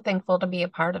 We're so thankful to be a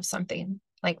part of something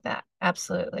like that.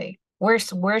 Absolutely.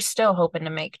 We're still hoping to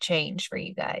make change for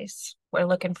you guys. We're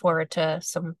looking forward to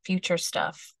some future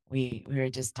stuff. We were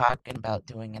just talking about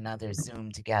doing another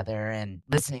Zoom together and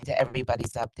listening to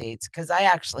everybody's updates because I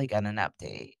actually got an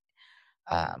update.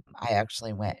 I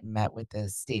actually went and met with the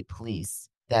state police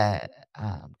that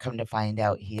come to find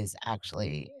out he is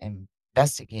actually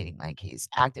investigating my case,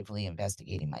 actively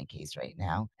investigating my case right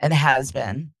now, and has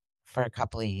been for a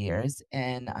couple of years,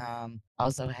 and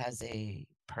also has a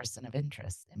person of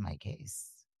interest in my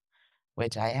case,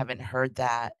 which I haven't heard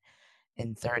that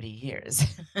in 30 years.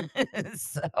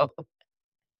 so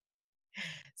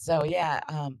so yeah,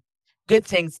 good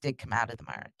things did come out of the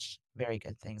march. Very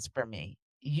good things for me.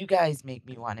 You guys make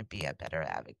me want to be a better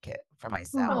advocate for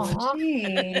myself. Oh,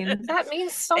 Jane. That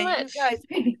means so And much.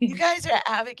 you guys are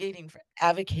advocating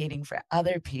for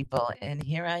other people, and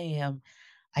here I am.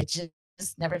 I just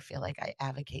never feel like I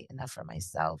advocate enough for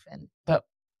myself, but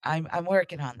I'm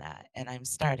working on that, and I'm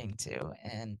starting to,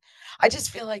 and I just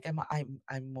feel like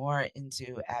I'm more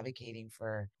into advocating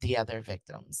for the other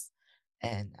victims,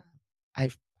 and I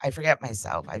forget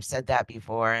myself. I've said that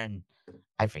before, and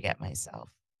I forget myself,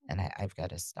 and I've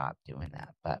got to stop doing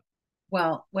that. But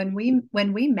Well, when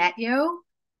we met you,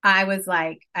 I was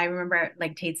like, I remember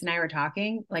like Tates and I were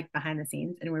talking like behind the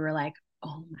scenes, and we were like,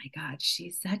 oh my God,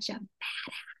 she's such a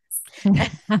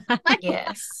like,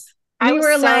 Yes. we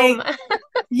were like,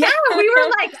 yeah, we were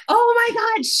like, oh my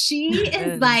God, she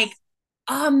is like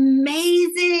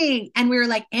amazing. And we were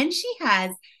like, and she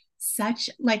has such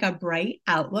like a bright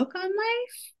outlook on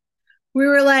life. We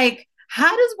were like,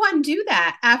 how does one do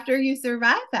that after you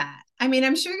survive that? I mean,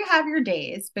 I'm sure you have your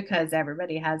days because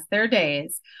everybody has their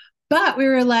days, but we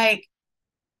were like,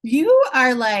 you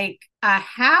are like a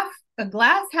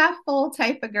glass half full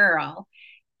type of girl.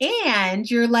 And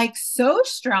you're like so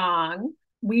strong.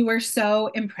 We were so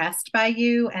impressed by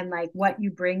you and like what you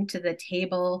bring to the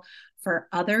table for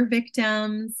other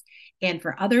victims and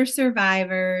for other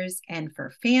survivors and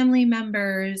for family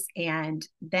members. And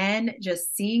then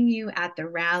just seeing you at the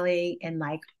rally and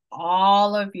like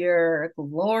all of your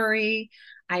glory.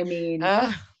 I mean,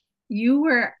 yeah.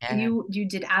 you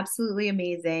did absolutely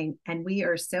amazing, and we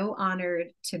are so honored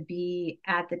to be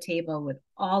at the table with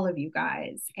all of you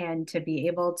guys and to be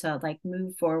able to like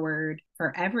move forward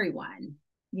for everyone.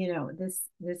 This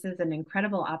is an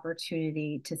incredible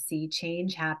opportunity to see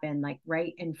change happen like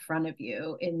right in front of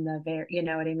you in the very, you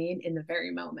know what I mean, in the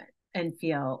very moment, and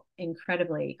feel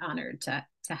incredibly honored to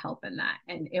help in that.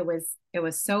 And it was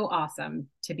so awesome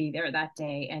to be there that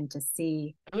day and to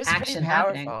see It was pretty action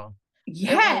happening. powerful.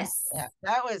 Yes.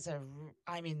 That was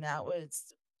that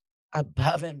was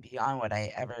above and beyond what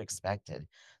I ever expected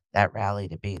that rally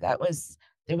to be. There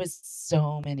was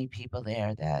so many people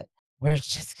there that were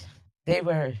just, they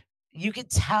were, you could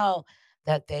tell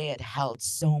that they had held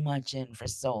so much in for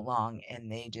so long and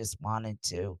they just wanted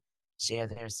to share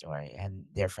their story and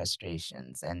their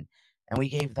frustrations, and we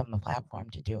gave them the platform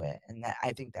to do it. And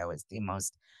I think that was the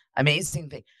most amazing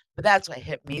thing. But that's what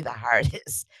hit me the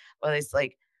hardest. Well, it's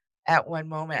like at one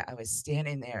moment I was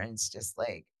standing there and it's just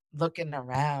like looking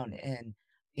around and,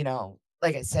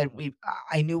 like I said,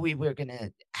 I knew we were going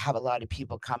to have a lot of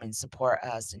people come and support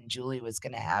us, and Julie was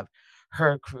going to have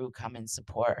her crew come and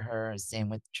support her. Same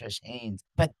with Trish Haynes.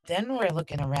 But then we're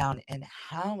looking around, and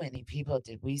how many people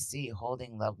did we see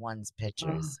holding loved ones' Oh,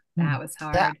 pictures? that was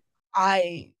That hard.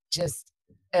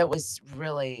 it was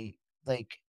really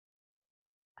like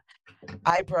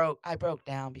I broke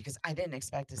down because I didn't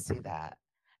expect to see that.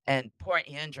 And poor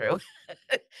Andrew.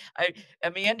 I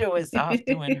Amanda was off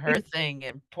doing her thing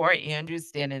and poor Andrew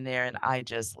standing there and I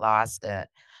just lost it.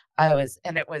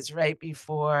 And it was right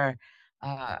before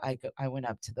I went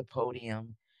up to the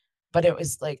podium, but it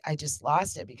was like I just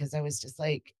lost it because I was just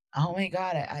like, oh my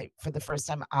God, I for the first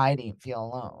time I didn't feel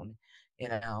alone.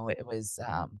 It was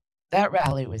that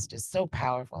rally was just so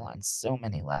powerful on so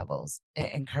many levels.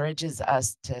 It encourages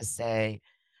us to say,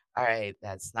 all right,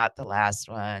 that's not the last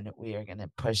one. We are going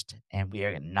to push and we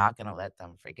are not going to let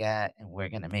them forget. And we're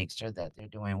going to make sure that they're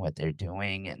doing what they're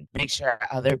doing and make sure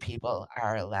other people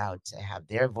are allowed to have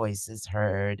their voices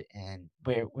heard. And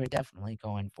we're definitely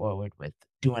going forward with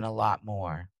doing a lot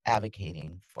more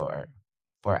advocating for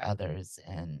others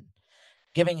and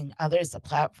giving others a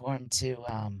platform to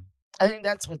I think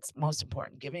that's what's most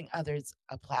important, giving others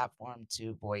a platform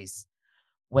to voice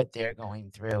what they're going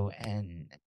through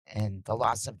and the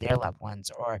loss of their loved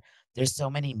ones, or there's so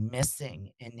many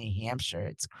missing in New Hampshire.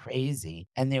 It's crazy.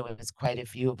 And there was quite a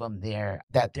few of them there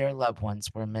that their loved ones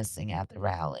were missing at the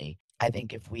rally. I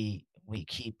think if we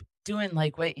keep doing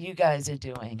like what you guys are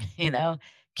doing,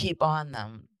 keep on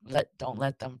them. Don't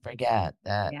let them forget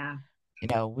that, Yeah,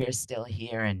 we're still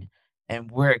here and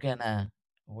we're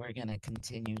gonna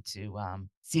continue to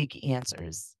seek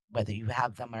answers, whether you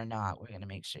have them or not. We're gonna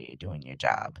make sure you're doing your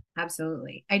job.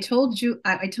 absolutely. I told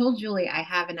Julie I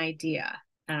have an idea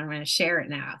and I'm going to share it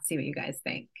now. See what you guys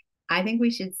think. I think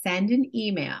we should send an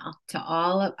email to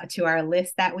our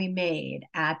list that we made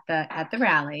at the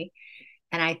rally.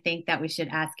 And I think that we should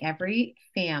ask every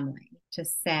family to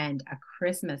send a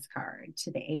Christmas card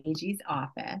to the AG's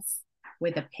office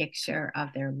with a picture of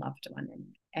their loved one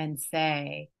and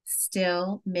say,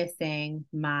 still missing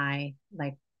my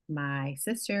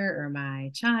sister or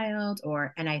my child.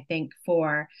 And I think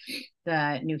for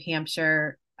the New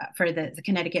Hampshire, for the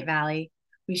Connecticut Valley,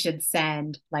 we should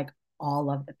send like all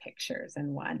of the pictures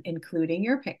in one, including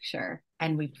your picture.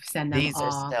 And we send them These are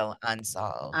all. still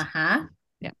unsolved. Uh-huh.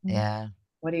 Yeah. Yeah.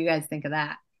 What do you guys think of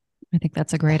that? I think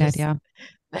that's a great That is idea.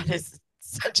 that is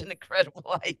such an incredible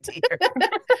idea.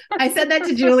 I said that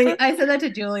to Julie. I said that to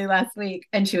Julie last week,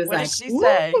 and she was What did like, she "Ooh!"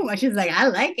 say? She was like, "I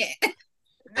like it."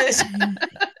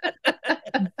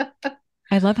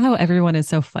 I love how everyone is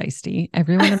so feisty.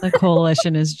 Everyone in the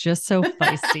coalition is just so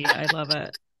feisty. I love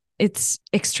it. It's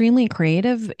extremely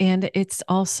creative, and it's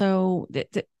also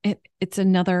it's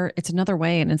another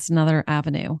way, and it's another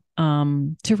avenue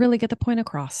to really get the point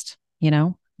across.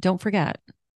 Don't forget.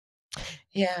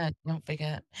 Yeah, don't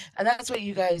forget. And that's what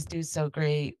you guys do so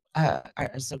great, are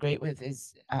so great with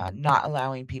is not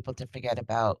allowing people to forget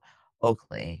about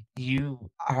Oakley. You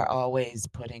are always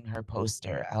putting her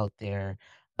poster out there.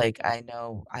 Like I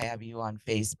know I have you on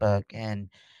Facebook and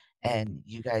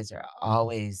you guys are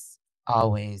always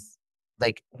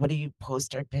like what do you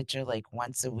post her picture like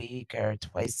once a week or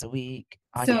twice a week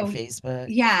on your So Facebook?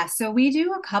 yeah, so we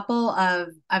do a couple of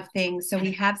things. So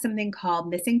we have something called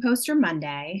Missing Poster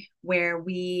Monday, where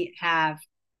we have,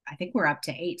 I think we're up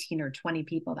to 18 or 20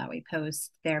 people that we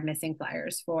post their missing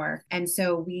flyers for. And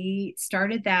so we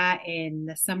started that in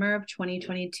the summer of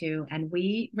 2022. And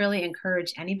we really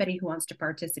encourage anybody who wants to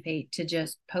participate to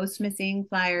just post missing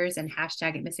flyers and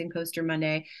hashtag it Missing Poster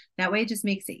Monday. That way it just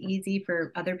makes it easy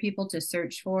for other people to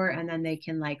search for, and then they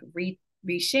can like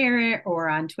reshare it, or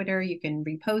on Twitter you can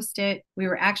repost it. We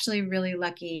were actually really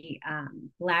lucky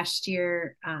last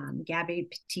year. Gabby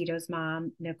Petito's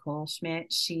mom, Nicole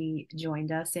Schmidt, she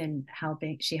joined us in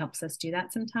helping. She helps us do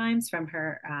that sometimes from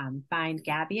her Find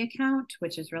Gabby account,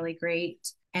 which is really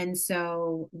great. And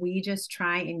so we just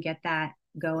try and get that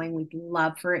going. We'd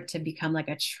love for it to become like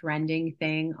a trending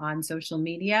thing on social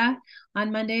media on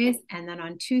Mondays. And then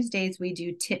on Tuesdays, we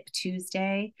do Tip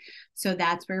Tuesday. So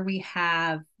that's where we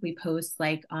post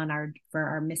like on our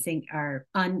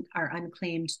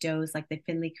unclaimed does, like the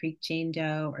Finley Creek Jane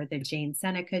Doe or the Jane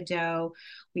Seneca Doe.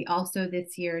 We also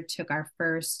this year took our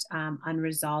first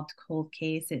unresolved cold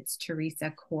case. It's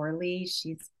Teresa Corley.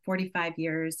 She's 45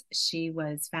 years. She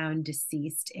was found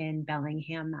deceased in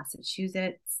Bellingham,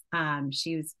 Massachusetts.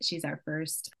 She's our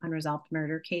first unresolved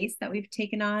murder case that we've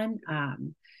taken on.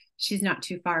 she's not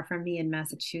too far from me in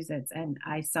Massachusetts. And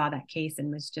I saw that case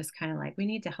and was just kind of like, we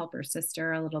need to help her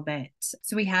sister a little bit.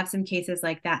 So we have some cases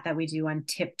like that we do on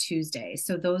Tip Tuesday.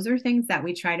 So those are things that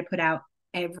we try to put out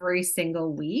every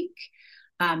single week.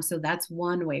 So that's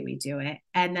one way we do it.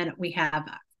 And then we have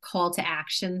call to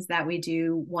actions that we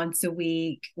do once a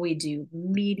week. We do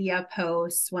media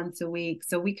posts once a week.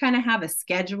 So we kind of have a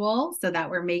schedule so that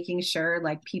we're making sure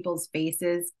like people's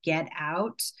faces get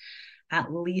out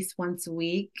at least once a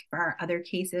week. For our other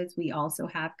cases, we also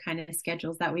have kind of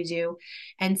schedules that we do.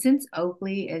 And since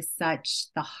Oakley is such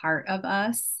the heart of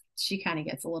us, she kind of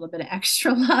gets a little bit of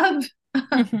extra love.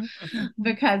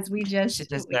 Because she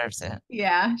deserves it.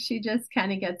 Yeah, she just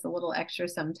kind of gets a little extra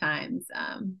sometimes,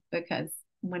 because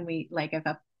when we like, if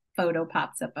a photo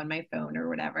pops up on my phone or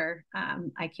whatever,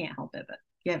 I can't help it but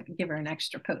give her an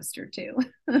extra post or two.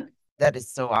 That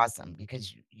is so awesome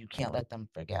because you can't let them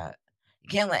forget. You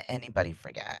can't let anybody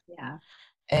forget. Yeah.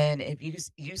 And if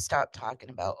you stop talking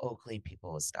about Oakley,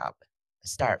 people will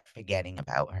start forgetting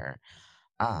about her,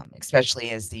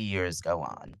 especially as the years go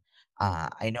on.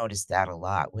 I noticed that a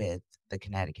lot with the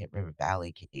Connecticut River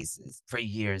Valley cases. For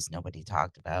years, nobody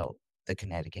talked about the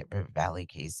Connecticut River Valley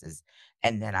cases.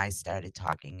 And then I started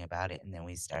talking about it, and then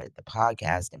we started the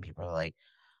podcast, and people are like,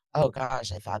 "Oh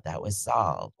gosh, I thought that was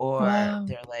solved." Or Wow.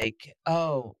 they're like,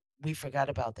 "Oh, we forgot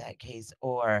about that case,"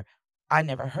 or "I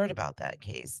never heard about that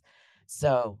case."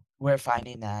 So we're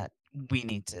finding that we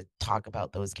need to talk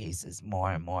about those cases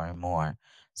more and more and more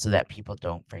so that people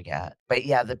don't forget. But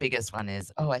yeah, the biggest one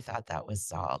is, "Oh, I thought that was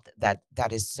solved." That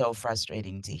is so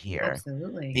frustrating to hear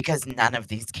Absolutely. because none of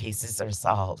these cases are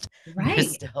solved. They're Right.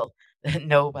 still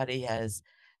nobody has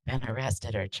been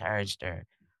arrested or charged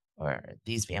or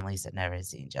these families have never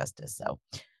seen justice. So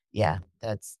yeah,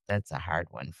 that's a hard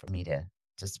one for me to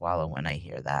swallow when I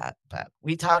hear that. But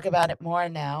we talk about it more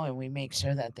now and we make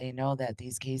sure that they know that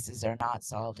these cases are not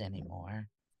solved anymore.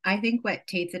 I think what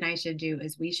Tates and I should do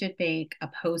is we should make a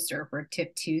poster for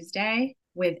Tip Tuesday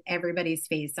with everybody's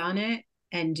face on it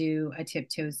and do a Tip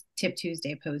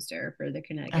Tuesday poster for the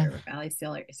Connecticut River Valley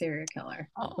serial killer.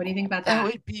 What do you think about That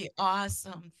that? would be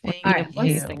awesome. Would Thank be All right,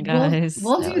 amazing, you. guys.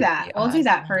 we'll That do would that. be We'll do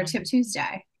that for a awesome. Tip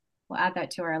Tuesday. We'll add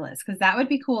that to our list because that would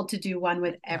be cool to do one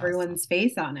with everyone's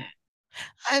face on it.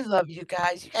 I love you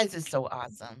guys. You guys are so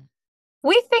awesome.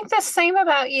 We think the same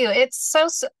about you. It's so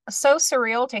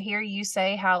surreal to hear you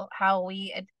say how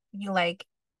you like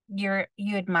you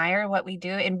admire what we do,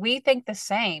 and we think the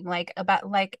same, like about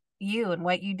like you and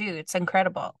what you do. It's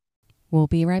incredible. We'll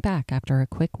be right back after a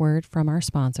quick word from our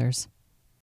sponsors.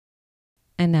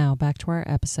 And now back to our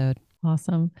episode.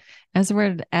 Awesome. As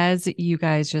you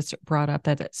guys just brought up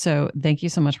that, so thank you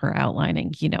so much for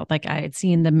outlining, like I had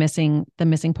seen the missing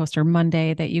poster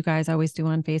Monday that you guys always do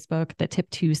on Facebook. The Tip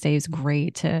Tuesday is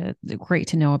great to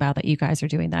know about that you guys are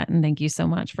doing that. And thank you so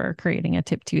much for creating a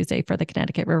Tip Tuesday for the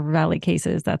Connecticut River Valley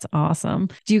cases. That's awesome.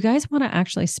 Do you guys want to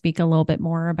actually speak a little bit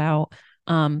more about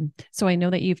so I know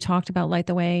that you've talked about Light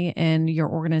the Way and your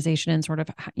organization and sort of,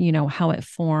 how it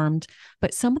formed,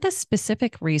 but some of the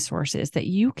specific resources that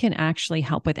you can actually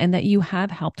help with and that you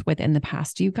have helped with in the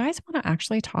past, do you guys want to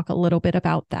actually talk a little bit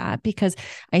about that? Because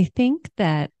I think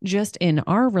that just in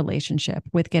our relationship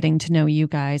with getting to know you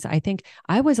guys, I think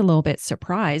I was a little bit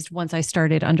surprised once I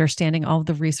started understanding all of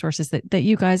the resources that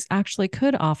you guys actually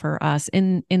could offer us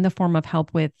in the form of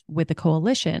help with the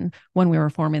coalition when we were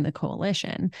forming the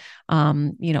coalition.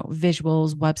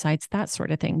 Visuals, websites, that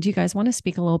sort of thing. Do you guys want to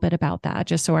speak a little bit about that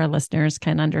just so our listeners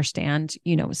can understand,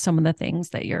 some of the things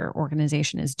that your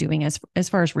organization is doing as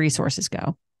far as resources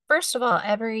go? First of all,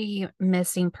 every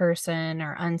missing person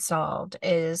or unsolved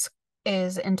is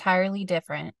entirely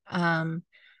different. And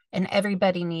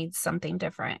everybody needs something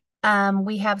different.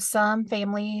 We have some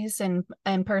families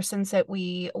and persons that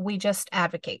we just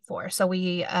advocate for. So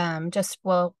we just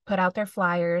will put out their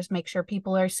flyers, make sure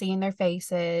people are seeing their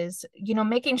faces,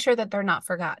 making sure that they're not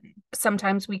forgotten.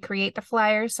 Sometimes we create the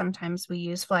flyers, sometimes we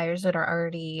use flyers that are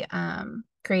already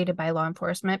created by law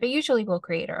enforcement, but usually we'll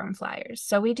create our own flyers.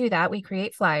 So we do that. We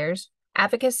create flyers.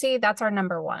 Advocacy, that's our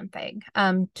number one thing.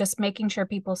 Just making sure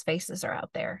people's faces are out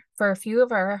there. For a few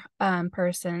of our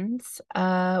persons,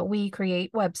 we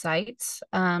create websites.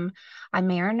 I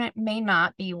may or may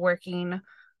not be working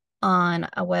on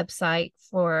a website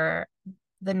for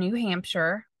the New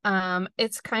Hampshire.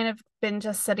 It's kind of been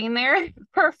just sitting there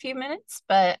for a few minutes,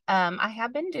 but I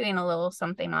have been doing a little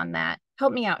something on that.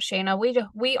 Help me out, Shayna.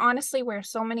 We honestly wear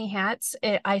so many hats.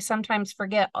 I sometimes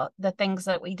forget the things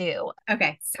that we do.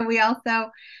 Okay.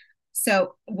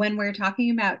 So when we're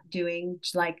talking about doing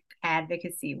like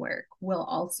advocacy work. We'll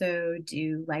also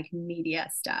do like media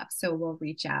stuff. So we'll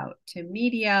reach out to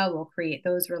media, we'll create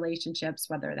those relationships,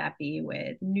 whether that be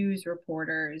with news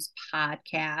reporters,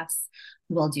 podcasts.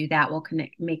 We'll do that. We'll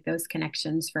make those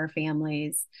connections for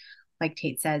families. Like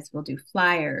Tate says, we'll do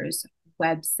flyers,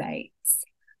 websites.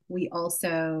 We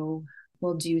also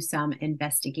will do some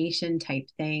investigation type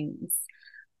things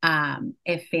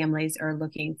if families are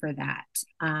looking for that.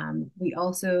 We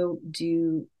also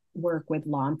do work with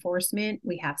law enforcement.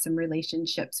 We have some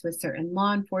relationships with certain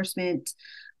law enforcement.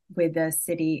 With the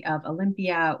city of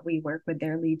Olympia, we work with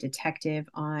their lead detective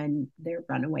on their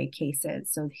runaway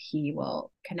cases. So he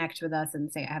will connect with us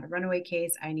and say, I have a runaway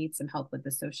case. I need some help with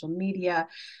the social media.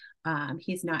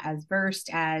 He's not as versed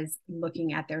as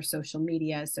looking at their social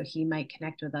media. So he might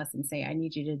connect with us and say, I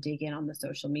need you to dig in on the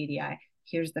social media.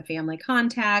 Here's the family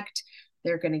contact.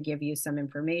 They're going to give you some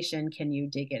information. Can you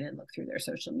dig in and look through their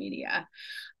social media?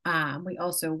 We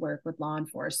also work with law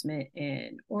enforcement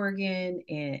in Oregon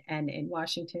and in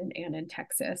Washington and in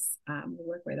Texas. We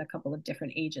work with a couple of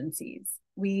different agencies.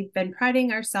 We've been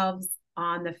priding ourselves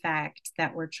on the fact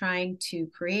that we're trying to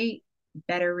create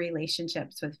better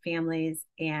relationships with families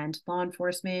and law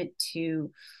enforcement to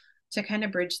kind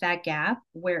of bridge that gap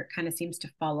where it kind of seems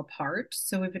to fall apart.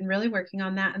 So we've been really working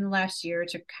on that in the last year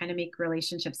to kind of make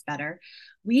relationships better.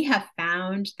 We have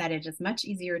found that it is much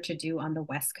easier to do on the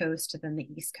West Coast than the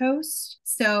East Coast.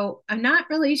 So I'm not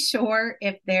really sure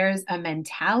if there's a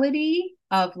mentality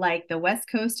of like the West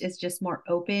Coast is just more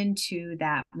open to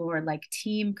that more like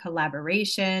team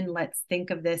collaboration. Let's think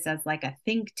of this as like a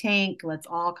think tank. Let's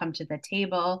all come to the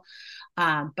table.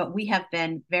 But we have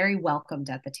been very welcomed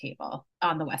at the table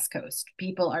on the West Coast.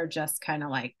 People are just kind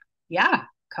of like, yeah,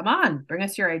 come on, bring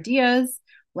us your ideas.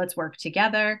 Let's work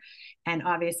together. And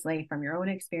obviously from your own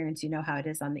experience, you know how it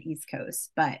is on the East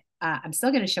Coast, but I'm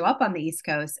still going to show up on the East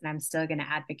Coast and I'm still going to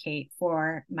advocate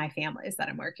for my families that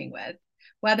I'm working with,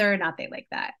 whether or not they like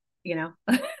that, you know,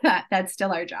 that's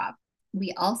still our job.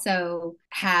 We also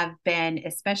have been,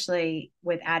 especially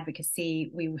with advocacy,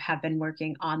 we have been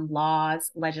working on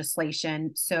laws,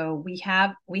 legislation. So we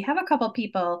have a couple of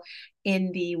people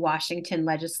in the Washington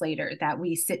legislature that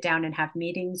we sit down and have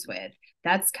meetings with.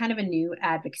 That's kind of a new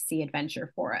advocacy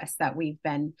adventure for us that we've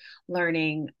been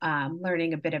learning a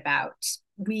bit about.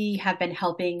 We have been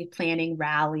planning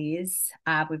rallies.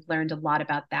 We've learned a lot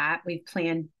about that. We've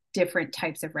planned different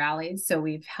types of rallies. So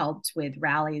we've helped with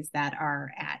rallies that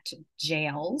are at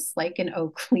jails, like in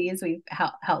Oakley's. We've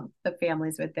helped the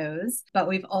families with those. But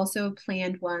we've also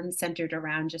planned one centered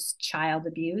around just child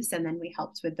abuse. And then we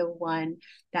helped with the one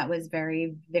that was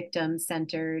very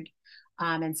victim-centered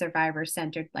and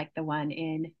survivor-centered, like the one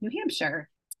in New Hampshire.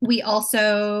 We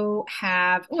also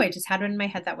have, I just had one in my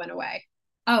head that went away.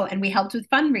 Oh, and we helped with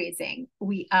fundraising.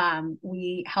 We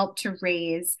helped to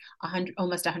raise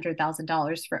almost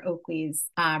 $100,000 for Oakley's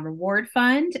reward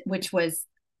fund, which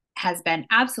has been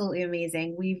absolutely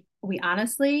amazing. We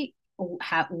honestly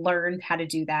have learned how to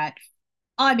do that.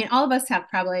 I mean, all of us have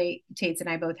probably, Tates and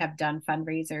I both have done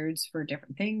fundraisers for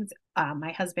different things.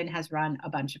 My husband has run a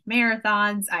bunch of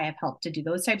marathons. I have helped to do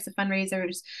those types of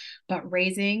fundraisers, but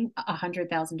raising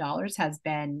 $100,000 has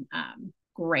been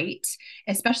great,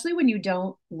 especially when you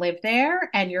don't live there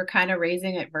and you're kind of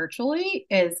raising it virtually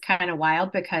is kind of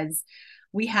wild because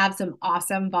we have some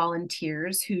awesome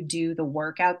volunteers who do the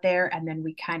work out there and then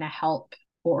we kind of help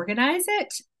organize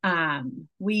it.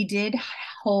 We did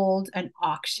hold an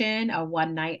auction, a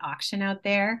one-night auction out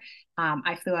there.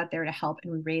 I flew out there to help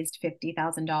and we raised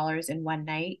 $50,000 in one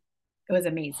night. It was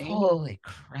amazing. Holy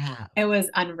crap. It was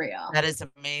unreal. That is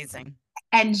amazing.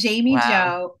 And Jamie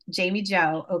Jo,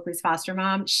 Oakley's foster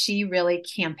mom, she really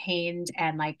campaigned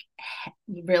and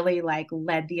really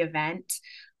led the event.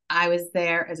 I was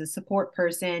there as a support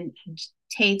person.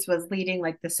 Tates was leading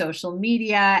like the social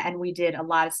media and we did a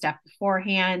lot of stuff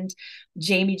beforehand.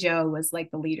 Jamie Jo was like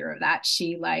the leader of that.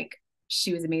 She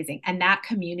was amazing. And that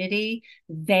community,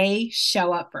 they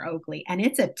show up for Oakley and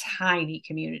it's a tiny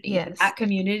community. Yes. That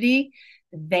community,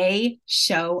 they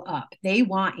show up. They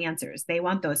want answers. They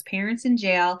want those parents in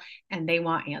jail and they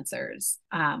want answers.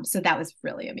 So that was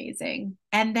really amazing.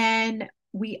 And then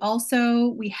we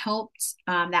helped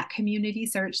that community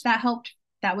search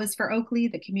that was for Oakley,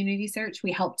 the community search.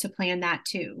 We helped to plan that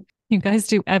too. You guys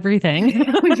do everything.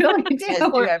 We really do.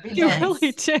 Do everything. You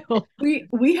really do.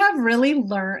 We have really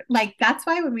learned, that's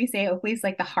why when we say Oakley's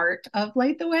like the heart of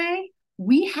Light the Way,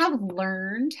 we have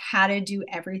learned how to do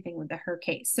everything with her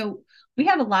case. So we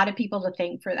have a lot of people to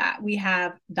thank for that. We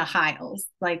have the Hiles,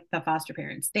 like the foster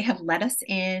parents. They have let us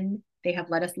in. They have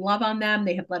let us love on them.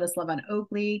 They have let us love on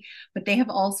Oakley, but they have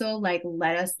also like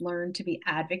let us learn to be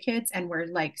advocates. And we're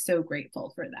like so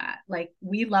grateful for that. Like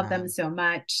we love them so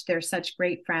much. They're such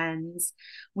great friends.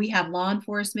 We have law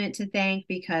enforcement to thank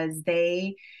because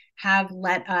they've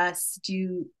let us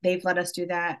do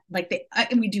that. Like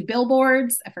we do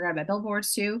billboards. I forgot about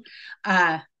billboards too.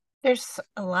 There's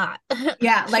a lot.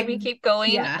 Yeah. Should like we keep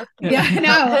going? Yeah. I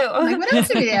know. Like what else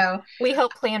do we do? We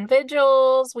help plan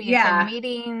vigils. We Yeah. attend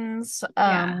meetings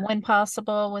when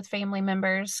possible with family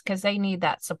members because they need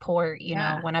that support, you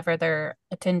know, whenever they're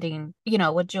attending, you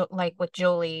know, with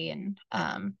Julie and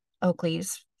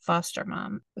Oakley's foster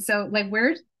mom. So like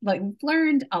we've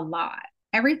learned a lot.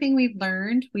 Everything we've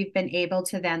learned, we've been able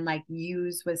to then like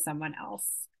use with someone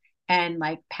else and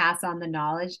like pass on the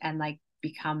knowledge and like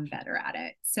become better at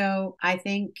it. So I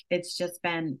think it's just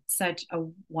been such a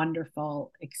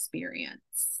wonderful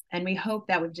experience. And we hope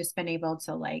that we've just been able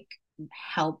to like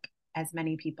help as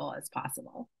many people as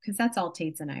possible because that's all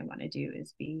Tates and I want to do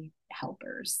is be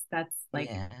helpers. That's like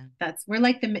we're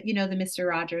like the, you know, the Mr.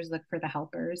 Rogers look for the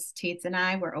helpers. Tates and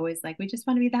I, we're always like, we just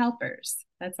want to be the helpers.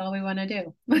 That's all we want to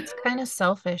do. It's kind of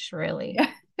selfish, really.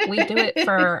 We do it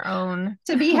for our own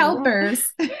to be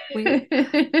helpers.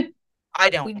 I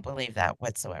don't believe that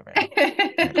whatsoever. See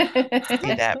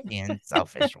that being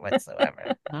selfish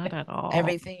whatsoever. Not at all.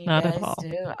 Everything you guys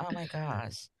do, oh my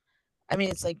gosh. I mean,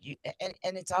 it's like you,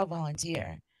 and it's all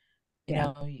volunteer. You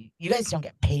know, you guys don't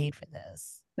get paid for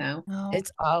this. No.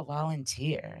 It's all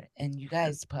volunteer. And you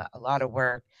guys put a lot of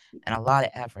work and a lot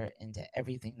of effort into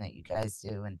everything that you guys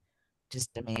do. And just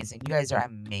amazing. You guys are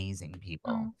amazing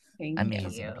people.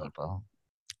 Amazing people.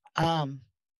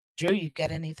 Drew, you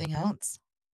got anything else?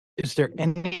 Is there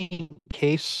any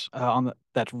case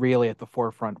that's really at the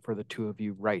forefront for the two of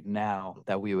you right now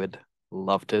that we would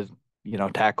love to, you know,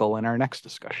 tackle in our next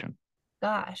discussion?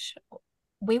 Gosh,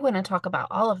 we want to talk about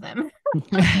all of them.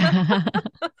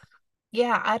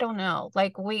 Yeah, I don't know.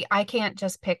 Like I can't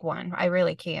just pick one. I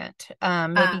really can't.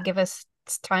 Maybe give us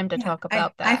time to talk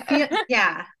about that. I feel,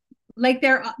 like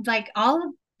they're like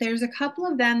there's a couple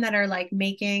of them that are like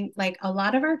making like a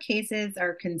lot of our cases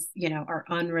are are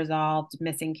unresolved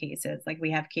missing cases. Like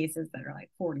we have cases that are like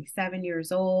 47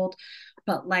 years old,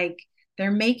 but like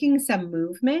they're making some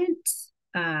movement.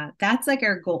 That's like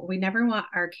our goal. We never want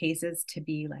our cases to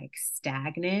be like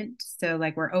stagnant. So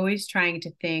like we're always trying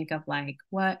to think of like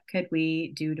what could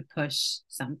we do to push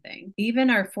something.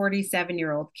 Even our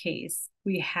 47-year-old case,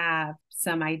 we have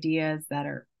some ideas that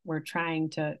we're trying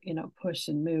to, you know, push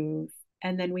and move.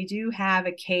 And then we do have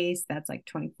a case that's like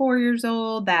 24 years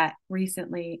old that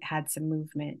recently had some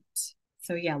movement.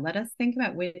 So yeah, let us think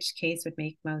about which case would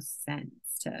make most sense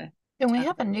to. And we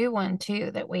have a new one too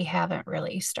that we haven't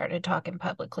really started talking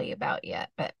publicly about yet,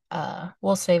 but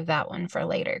we'll save that one for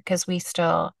later because we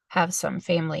still have some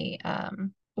family.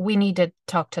 We need to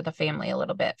talk to the family a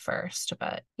little bit first,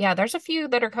 but yeah, there's a few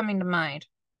that are coming to mind.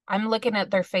 I'm looking at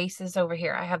their faces over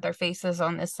here. I have their faces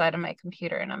on this side of my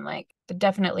computer, and I'm like,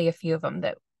 definitely a few of them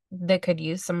that could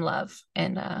use some love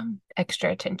and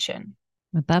extra attention.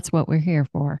 But that's what we're here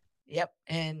for. Yep.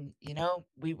 And, you know,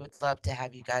 we would love to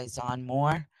have you guys on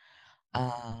more.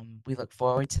 We look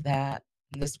forward to that.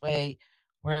 And this way,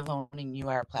 we're loaning you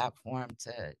our platform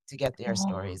to get their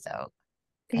stories out.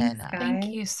 Thanks, and guys. Thank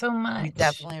you so much. We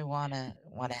definitely want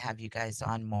to have you guys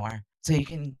on more so you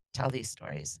can tell these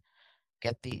stories.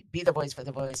 Be the voice for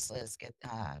the voiceless.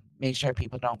 Make sure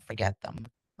people don't forget them.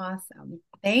 Awesome.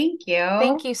 Thank you.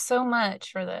 Thank you so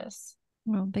much for this.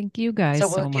 Well, thank you guys so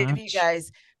much.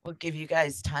 We'll give you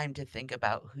guys time to think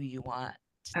about who you want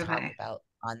to talk about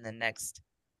on the next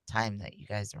time that you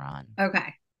guys are on.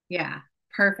 Okay. Yeah.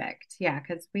 Perfect. Yeah.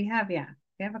 Because we have a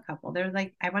couple. They're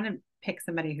like, I want to pick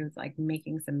somebody who's like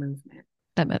making some movement.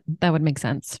 That would make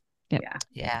sense. Yep.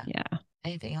 Yeah.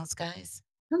 Anything else, guys?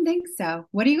 I don't think so.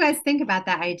 What do you guys think about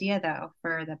that idea though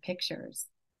for the pictures?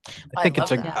 I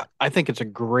think it's a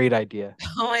great idea.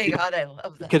 Oh my God, I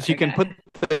love that. Because you can put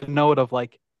the note of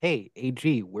like, hey,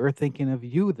 AG, we're thinking of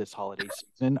you this holiday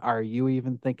season. Are you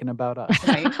even thinking about us?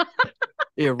 Right.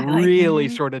 It really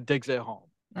sort of digs it home.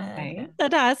 Right.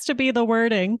 That has to be the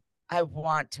wording. I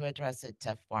want to address it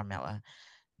to Formula.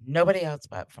 Nobody else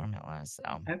but Formula. So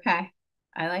okay.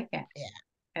 I like it. Yeah.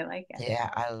 I like it. Yeah,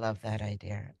 I love that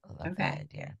idea. That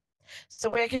idea. So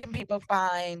where can people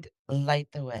find Light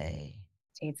the Way?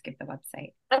 Let's get the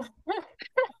website.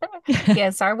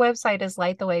 Yes, our website is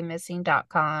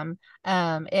lightthewaymissing.com.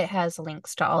 It has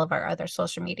links to all of our other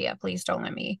social media. Please don't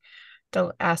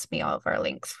ask me all of our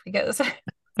links because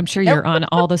I'm sure you're on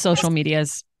all the social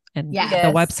medias and Yes. the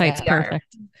Yes, website's we are.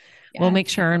 perfect. We'll Yes. make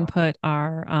sure and put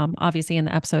our, obviously in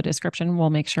the episode description, we'll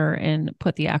make sure and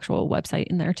put the actual website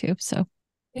in there too. So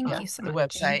Thank Yeah, you so the much.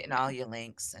 website and all your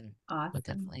links, and we'll Awesome.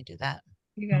 definitely do that.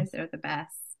 You guys are the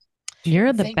best.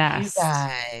 you're the Thank best. you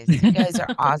guys. You guys are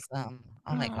awesome.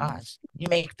 Oh my Aw. gosh. You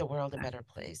make the world a better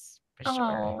place for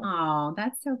sure. Oh, Oh,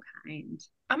 that's so kind.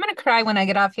 I'm gonna cry when I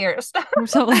get off here.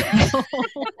 So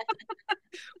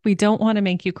we don't want to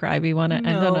make you cry. We want to end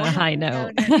on No. a high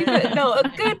note. No,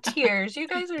 good tears. You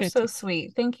guys are Good so tears.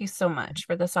 sweet. Thank you so much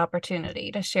for this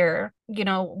opportunity to share. Where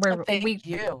Oh, thank we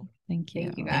you. Thank you.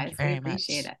 Thank you Thank guys. you very We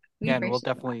appreciate much. it. We Yeah, and we'll appreciate it a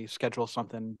lot. definitely schedule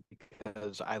something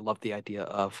because I love the idea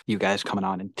of you guys coming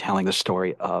on and telling the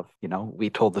story of, we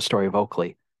told the story of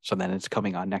Oakley. So then it's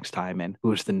coming on next time. And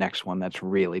who's the next one that's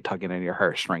really tugging at your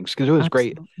heartstrings? Because it was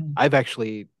great. Absolutely. I've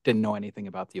actually didn't know anything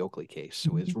about the Oakley case.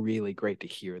 So it was Mhm. really great to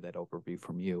hear that overview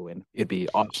from you. And it'd be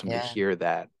awesome to Yeah. hear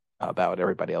that about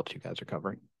everybody else you guys are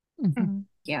covering. Mhm.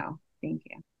 Yeah. Thank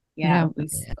you. Yeah. Yeah.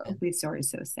 Yeah. Oakley's story is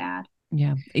so sad.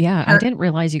 Yeah. Yeah. I Her- didn't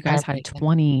realize you guys had Heartbreaking.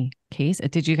 20 cases.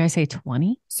 Did you guys say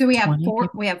 20? So we have 20 four.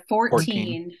 people? We have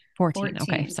 14. 14.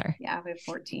 Okay. Sorry. Yeah, we have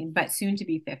 14, but soon to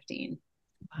be 15.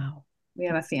 Wow. We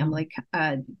have That's a family,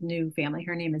 new family.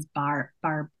 Her name is Barb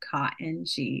Cotton.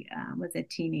 She was a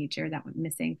teenager that went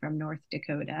missing from North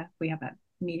Dakota. We have a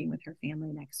meeting with her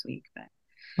family next week.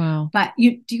 Wow. But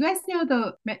do you guys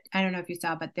know I don't know if you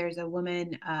saw, but there's a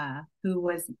woman who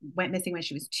went missing when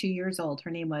she was 2 years old.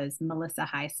 Her name was Melissa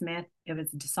Highsmith. It was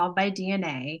solved by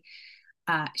DNA.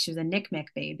 She was a NCMEC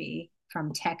baby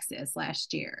from Texas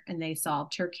last year, and they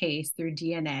solved her case through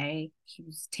DNA. She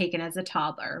was taken as a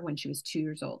toddler when she was 2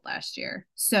 years old last year.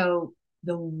 So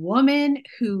the woman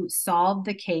who solved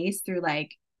the case through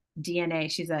DNA,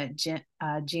 she's a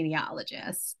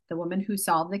genealogist. The woman who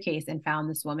solved the case and found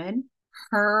this woman,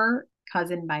 her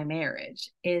cousin by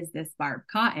marriage is this Barb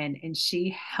Cotton, and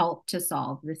she helped to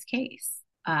solve this case.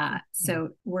 So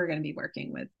we're going to be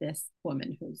working with this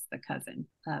woman who's the cousin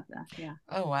of the,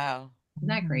 Oh, wow. Isn't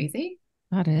that crazy?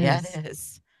 That is. Yeah, it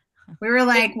is. We were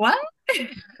like, what?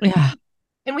 Yeah.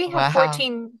 And we have Wow.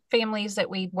 14 families that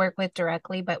we work with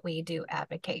directly, but we do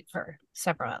advocate for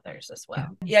several others as well.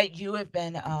 Yeah, you have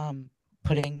been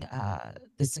putting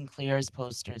the Sinclair's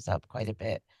posters up quite a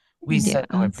bit. We so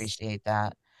Yes. appreciate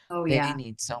that. Oh, They yeah.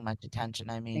 need so much attention.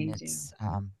 I mean, They do. it's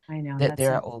I know. that That's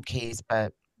they're so- old case,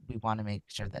 but we want to make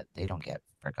sure that they don't get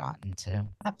forgotten too.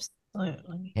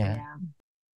 Absolutely. Yeah. Yeah.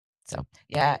 So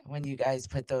yeah, when you guys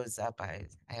put those up, I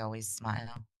always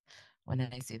smile when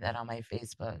I see that on my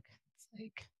Facebook. It's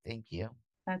like, thank you.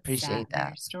 That's Appreciate sad. Your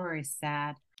that. story's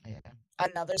sad. Yeah.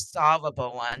 Another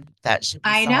solvable one that should be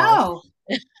I solved.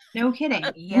 know. No kidding.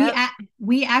 Yep.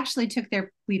 We actually took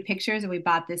their pictures, and we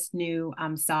bought this new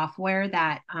software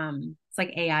that it's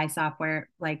like AI software,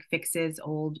 like fixes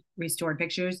old restored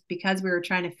pictures, because we were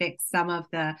trying to fix some of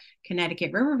the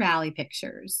Connecticut River Valley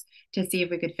pictures to see if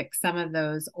we could fix some of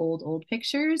those old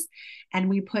pictures. And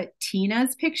we put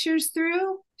Tina's pictures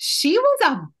through. She was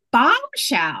a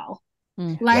bombshell.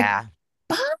 Like Yeah.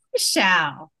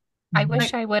 bombshell. I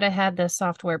wish I would have had the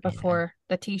software before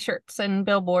the t-shirts and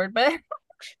billboard, but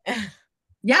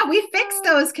Yeah, we fixed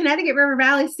those Connecticut River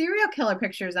Valley serial killer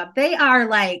pictures up. They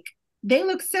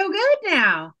look so good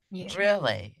now. yeah.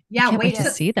 Really? Yeah, Can't wait till-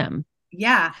 to see them.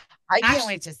 Yeah. I can't Actually-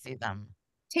 wait to see them.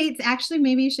 Tate's, actually,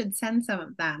 maybe you should send some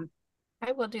of them.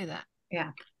 I will do that.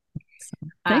 Yeah.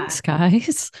 Thanks,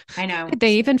 guys. I know.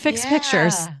 They even fix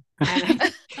pictures. Yeah.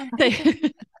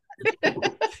 They-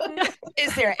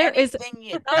 Is there There is- anything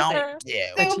you don't do?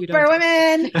 That you Super don't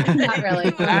women. Not really.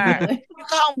 You are. You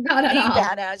call me Not at all.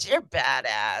 badass. You're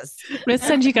badass. I'm gonna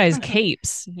send you guys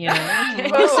capes. You know.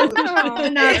 Whoa.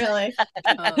 Not really.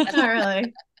 Oh. Not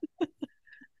really.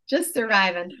 Just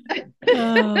surviving.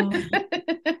 Oh.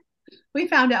 We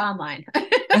found it online.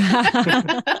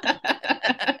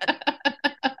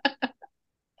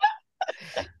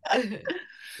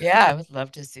 Yeah, I would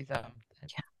love to see them.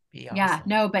 That'd be awesome. Yeah,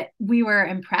 no, but we were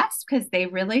impressed because they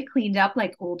really cleaned up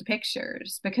like old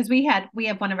pictures, because we have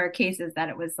one of our cases that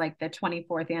it was like the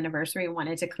 24th anniversary and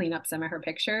wanted to clean up some of her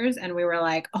pictures, and we were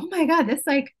like, oh my God, this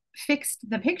like fixed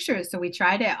the pictures. So we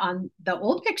tried it on the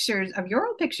old pictures of your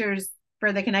old pictures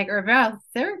for the Connecticut River Valley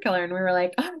serial killer, and we were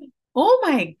like, oh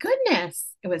my goodness,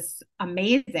 it was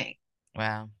amazing.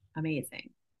 Wow. Amazing.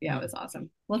 Yeah, it was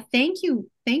awesome. Well, thank you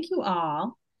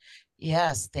all.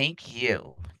 Yes, thank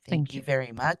you. Thank you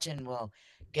very much. And we'll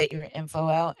get your info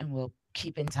out and we'll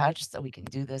keep in touch so we can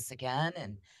do this again.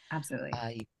 And Absolutely.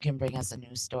 you can bring us a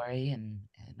new story and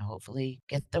hopefully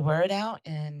get the word out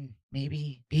and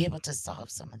maybe be able to solve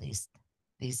some of these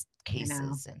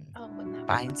cases and Oh, wouldn't that be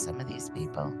find some of these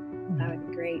people. That would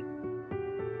be great.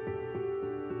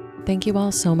 Thank you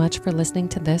all so much for listening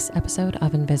to this episode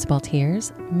of Invisible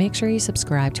Tears. Make sure you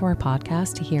subscribe to our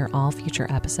podcast to hear all future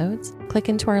episodes. Click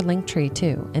into our link tree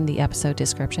too in the episode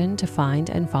description to find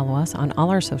and follow us on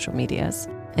all our social medias.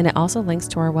 And it also links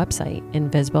to our website,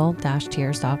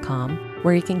 invisible-tears.com,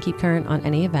 where you can keep current on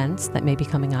any events that may be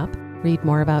coming up, read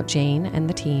more about Jane and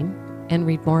the team, and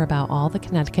read more about all the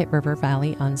Connecticut River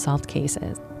Valley unsolved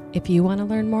cases. If you want to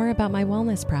learn more about my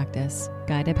wellness practice,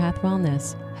 Guided Path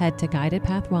Wellness, head to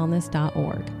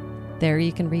guidedpathwellness.org. There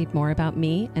you can read more about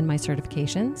me and my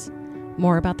certifications,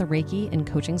 more about the Reiki and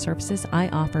coaching services I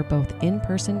offer both in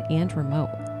person and remote,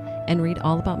 and read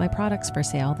all about my products for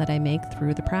sale that I make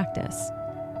through the practice.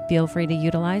 Feel free to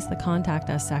utilize the Contact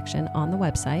Us section on the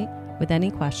website with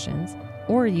any questions,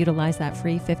 or utilize that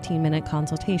free 15-minute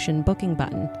consultation booking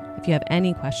button if you have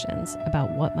any questions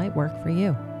about what might work for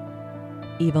you.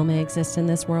 Evil may exist in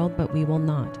this world, but we will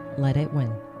not let it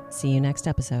win. See you next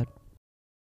episode.